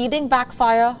cloud seeding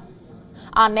backfire?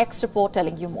 Our next report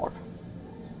telling you more.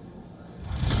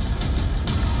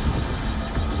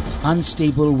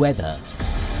 Unstable weather,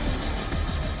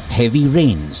 heavy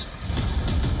rains,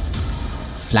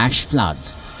 flash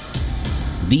floods.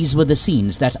 These were the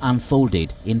scenes that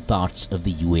unfolded in parts of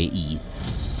the UAE.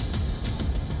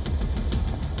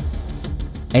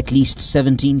 At least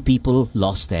 17 people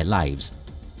lost their lives.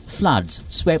 Floods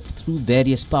swept through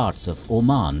various parts of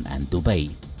Oman and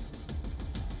Dubai.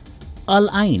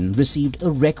 Al Ain received a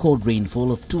record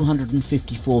rainfall of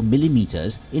 254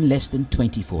 millimeters in less than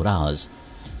 24 hours.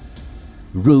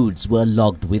 Roads were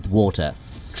logged with water,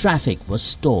 traffic was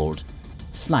stalled,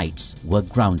 flights were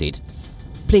grounded,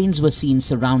 planes were seen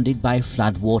surrounded by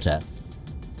flood water.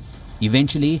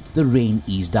 Eventually, the rain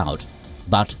eased out,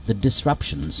 but the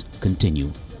disruptions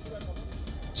continue.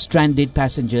 Stranded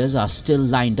passengers are still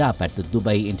lined up at the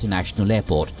Dubai International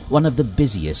Airport, one of the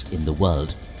busiest in the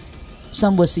world.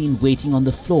 Some were seen waiting on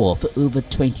the floor for over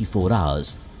 24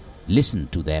 hours. Listen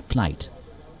to their plight.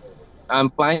 I'm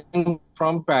flying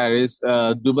from Paris.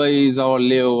 Dubai is our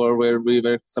layover where we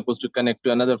were supposed to connect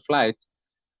to another flight,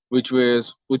 which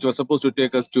was supposed to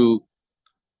take us to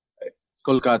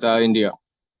Kolkata, India.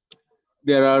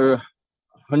 There are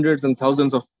hundreds and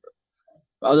thousands of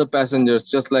other passengers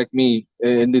just like me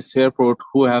in this airport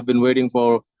who have been waiting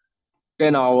for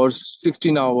 10 hours,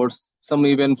 16 hours, some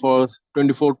even for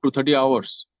 24 to 30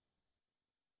 hours.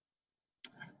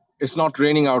 It's not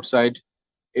raining outside.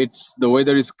 The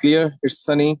weather is clear, it's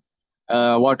sunny,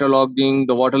 waterlogging,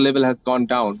 the water level has gone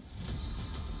down.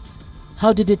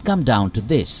 How did it come down to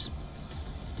this?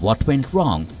 What went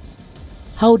wrong?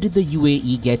 How did the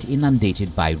UAE get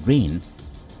inundated by rain?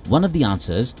 One of the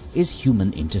answers is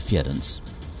human interference.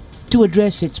 To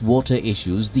address its water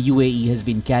issues, the UAE has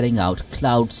been carrying out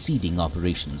cloud seeding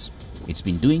operations. It's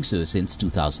been doing so since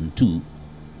 2002.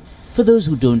 For those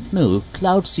who don't know,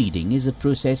 cloud seeding is a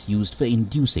process used for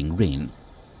inducing rain.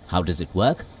 How does it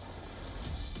work?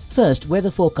 First, weather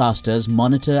forecasters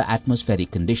monitor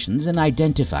atmospheric conditions and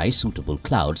identify suitable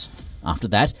clouds. After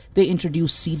that, they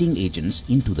introduce seeding agents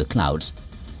into the clouds.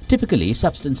 Typically,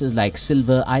 substances like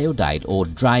silver iodide or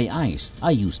dry ice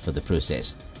are used for the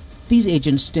process. These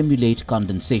agents stimulate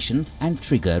condensation and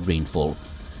trigger rainfall.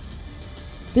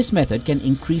 This method can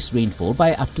increase rainfall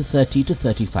by up to 30 to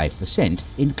 35%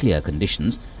 in clear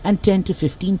conditions and 10 to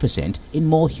 15% in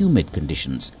more humid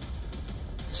conditions.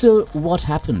 So, what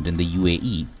happened in the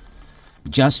UAE?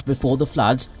 Just before the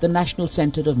floods, the National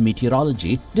Center of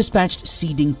Meteorology dispatched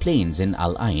seeding planes in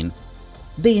Al Ain.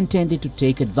 They intended to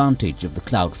take advantage of the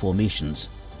cloud formations,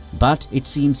 but it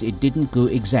seems it didn't go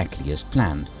exactly as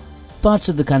planned. Parts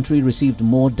of the country received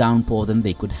more downpour than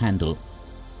they could handle.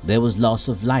 There was loss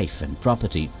of life and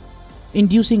property.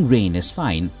 Inducing rain is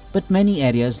fine, but many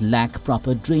areas lack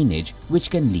proper drainage,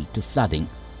 which can lead to flooding,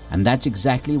 and that's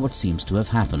exactly what seems to have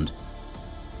happened.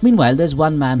 Meanwhile, there's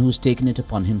one man who's taken it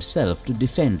upon himself to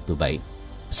defend Dubai.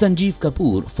 Sanjeev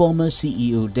Kapoor, former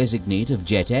CEO designate of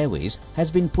Jet Airways, has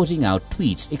been putting out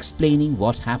tweets explaining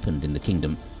what happened in the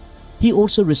kingdom. He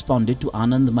also responded to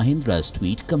Anand Mahindra's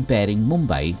tweet comparing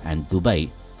Mumbai and Dubai.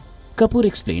 Kapoor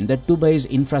explained that Dubai's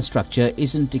infrastructure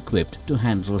isn't equipped to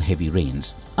handle heavy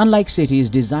rains, unlike cities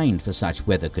designed for such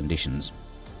weather conditions.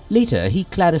 Later, he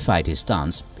clarified his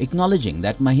stance, acknowledging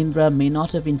that Mahindra may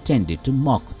not have intended to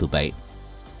mock Dubai.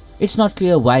 It's not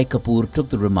clear why Kapoor took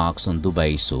the remarks on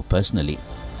Dubai so personally.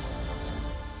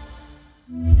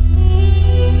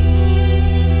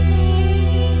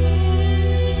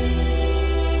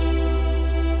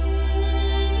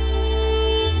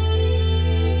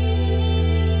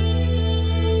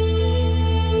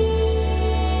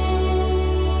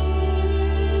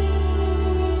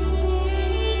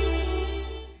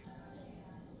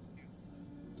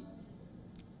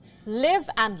 Live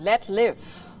and let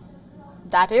live.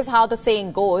 That is how the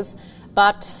saying goes,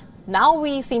 but now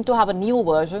we seem to have a new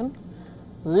version.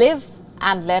 Live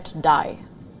and let die.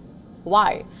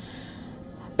 Why?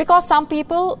 Because some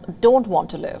people don't want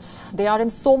to live. They are in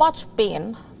so much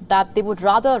pain that they would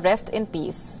rather rest in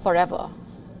peace forever.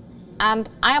 And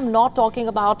I am not talking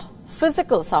about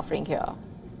physical suffering here.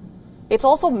 It's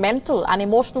also mental and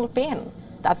emotional pain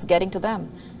that's getting to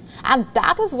them. And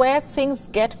that is where things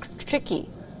get tricky.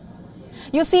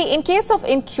 You see, in case of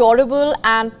incurable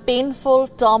and painful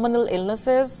terminal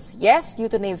illnesses, yes,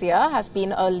 euthanasia has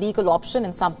been a legal option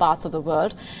in some parts of the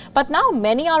world, but now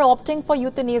many are opting for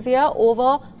euthanasia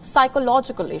over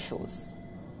psychological issues.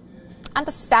 And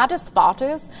the saddest part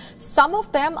is, some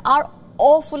of them are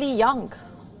awfully young,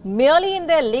 merely in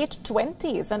their late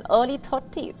 20s and early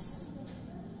 30s.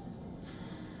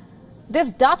 This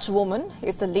Dutch woman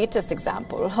is the latest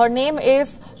example. Her name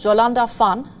is Jolanda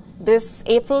Van. This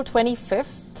April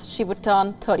 25th, she would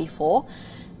turn 34,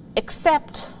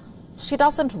 except she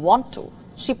doesn't want to.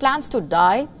 She plans to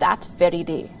die that very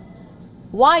day.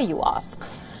 Why, you ask?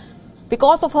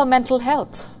 Because of her mental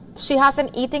health. She has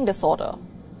an eating disorder,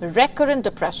 recurrent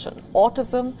depression,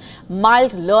 autism,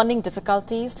 mild learning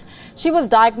difficulties. She was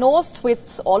diagnosed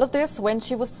with all of this when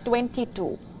she was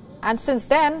 22. And since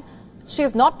then, she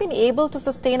has not been able to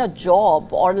sustain a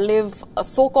job or live a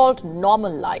so-called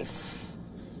normal life.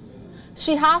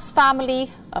 She has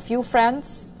family, a few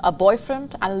friends, a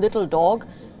boyfriend and a little dog,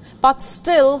 but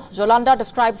still Jolanda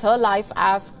describes her life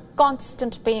as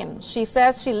constant pain. She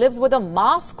says she lives with a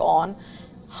mask on,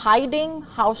 hiding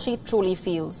how she truly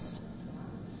feels.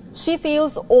 She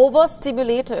feels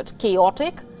overstimulated,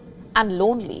 chaotic and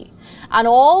lonely, and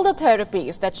all the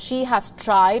therapies that she has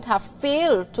tried have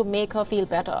failed to make her feel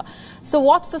better. So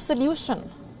what's the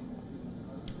solution?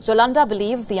 Jolanda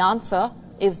believes the answer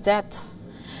is death.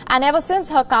 And ever since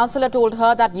her counselor told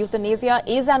her that euthanasia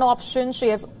is an option, she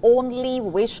has only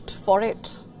wished for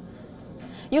it.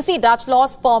 You see, Dutch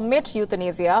laws permit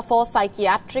euthanasia for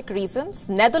psychiatric reasons.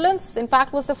 Netherlands, in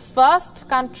fact, was the first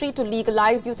country to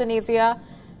legalize euthanasia.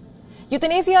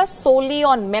 Euthanasia solely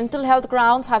on mental health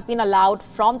grounds has been allowed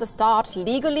from the start.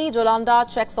 Legally, Jolanda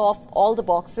checks off all the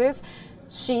boxes.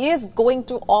 She is going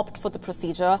to opt for the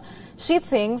procedure. She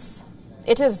thinks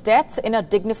it is death in a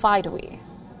dignified way.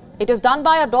 It is done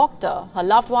by a doctor. Her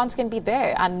loved ones can be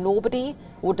there and nobody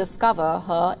would discover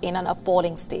her in an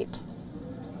appalling state.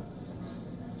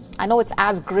 I know it's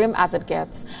as grim as it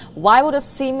gets. Why would a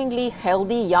seemingly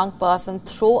healthy young person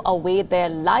throw away their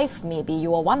life, maybe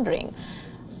you are wondering?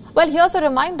 Well, here's a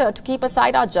reminder to keep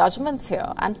aside our judgments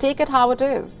here and take it how it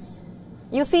is.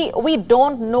 You see, we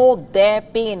don't know their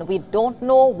pain. We don't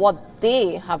know what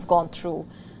they have gone through.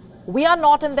 We are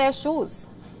not in their shoes.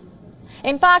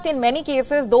 In fact, in many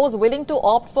cases, those willing to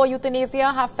opt for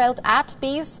euthanasia have felt at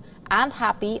peace and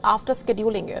happy after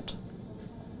scheduling it.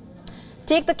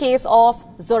 Take the case of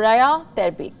Zoraya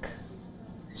Terbik.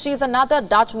 She is another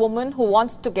Dutch woman who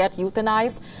wants to get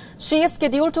euthanized. She is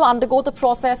scheduled to undergo the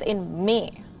process in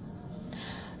May.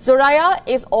 Zoraya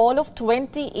is all of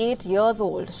 28 years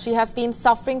old. She has been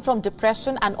suffering from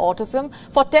depression and autism.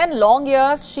 For 10 long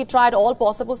years, she tried all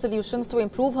possible solutions to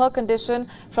improve her condition,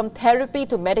 from therapy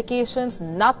to medications.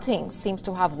 Nothing seems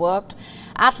to have worked.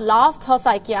 At last, her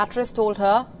psychiatrist told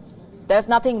her there's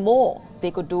nothing more they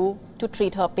could do to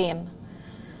treat her pain.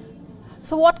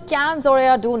 So what can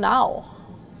Zoraya do now?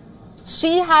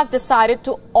 She has decided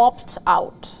to opt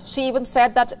out. She even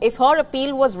said that if her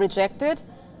appeal was rejected,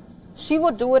 she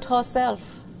would do it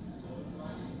herself.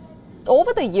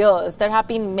 Over the years, there have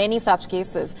been many such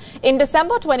cases. In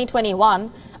December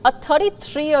 2021, a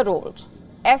 33-year-old,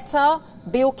 Esther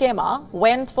Beukema,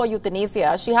 went for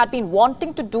euthanasia. She had been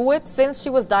wanting to do it since she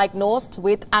was diagnosed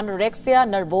with anorexia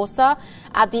nervosa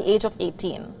at the age of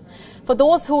 18. For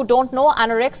those who don't know,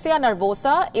 anorexia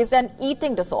nervosa is an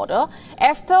eating disorder.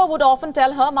 Esther would often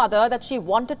tell her mother that she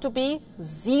wanted to be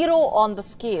 0 on the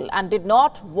scale and did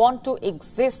not want to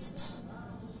exist.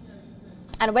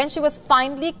 And when she was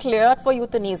finally cleared for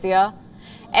euthanasia,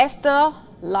 Esther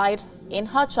lied in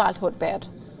her childhood bed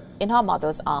in her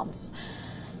mother's arms.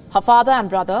 Her father and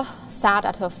brother sat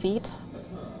at her feet.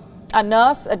 A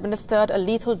nurse administered a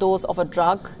lethal dose of a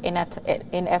drug in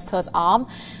Esther's arm,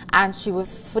 and she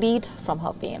was freed from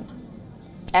her pain.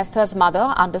 Esther's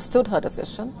mother understood her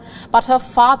decision, but her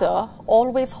father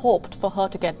always hoped for her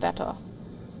to get better,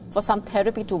 for some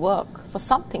therapy to work, for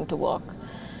something to work.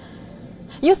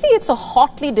 You see, it's a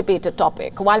hotly debated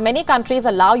topic. While many countries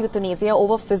allow euthanasia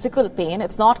over physical pain,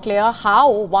 it's not clear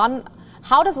how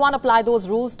does one apply those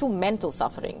rules to mental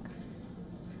suffering.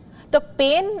 The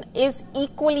pain is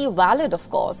equally valid, of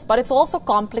course, but it's also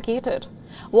complicated.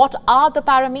 What are the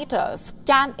parameters?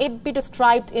 Can it be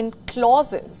described in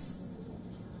clauses?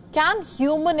 Can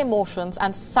human emotions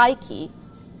and psyche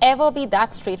ever be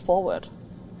that straightforward?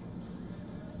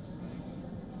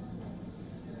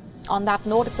 On that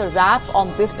note, it's a wrap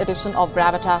on this edition of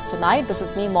Gravitas tonight. This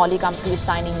is me, Molly Kampir,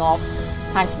 signing off.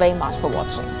 Thanks very much for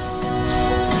watching.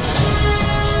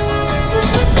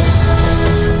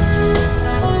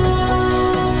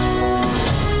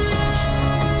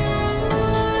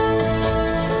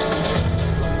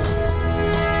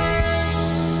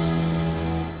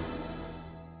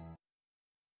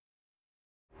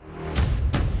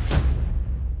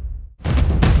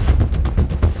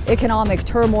 Economic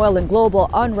turmoil and global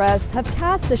unrest have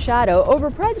cast a shadow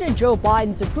over President Joe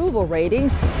Biden's approval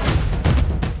ratings.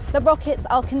 The rockets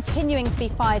are continuing to be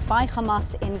fired by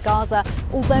Hamas in Gaza,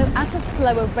 although at a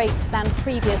slower rate than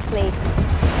previously.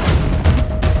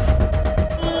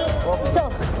 So,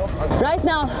 right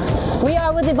now, we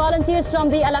are with the volunteers from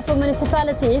the Aleppo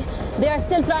municipality. They are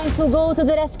still trying to go to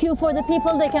the rescue for the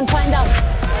people they can find out.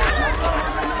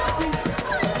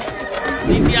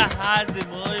 India has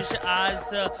emerged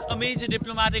as a major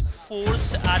diplomatic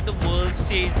force at the world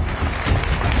stage.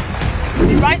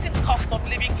 The rising cost of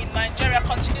living in Nigeria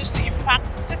continues to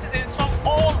impact citizens from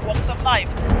all walks of life.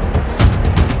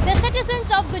 The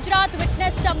citizens of Gujarat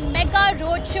witnessed a mega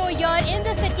roadshow here in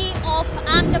the city of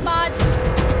Ahmedabad.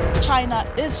 China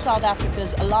is South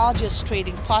Africa's largest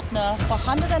trading partner for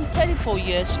 134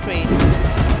 years straight.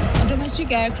 A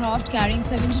domestic aircraft carrying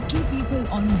 72 people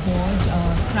on board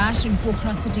crashed in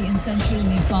Pokhara city in central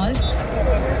Nepal.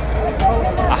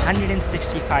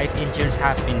 165 injuries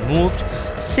have been moved,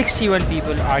 61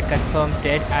 people are confirmed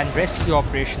dead, and rescue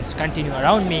operations continue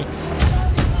around me.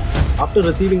 After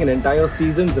receiving an entire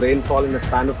season's rainfall in a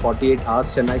span of 48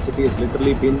 hours, Chennai city has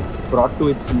literally been brought to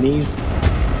its knees. For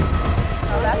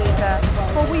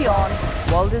WION,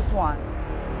 World is One.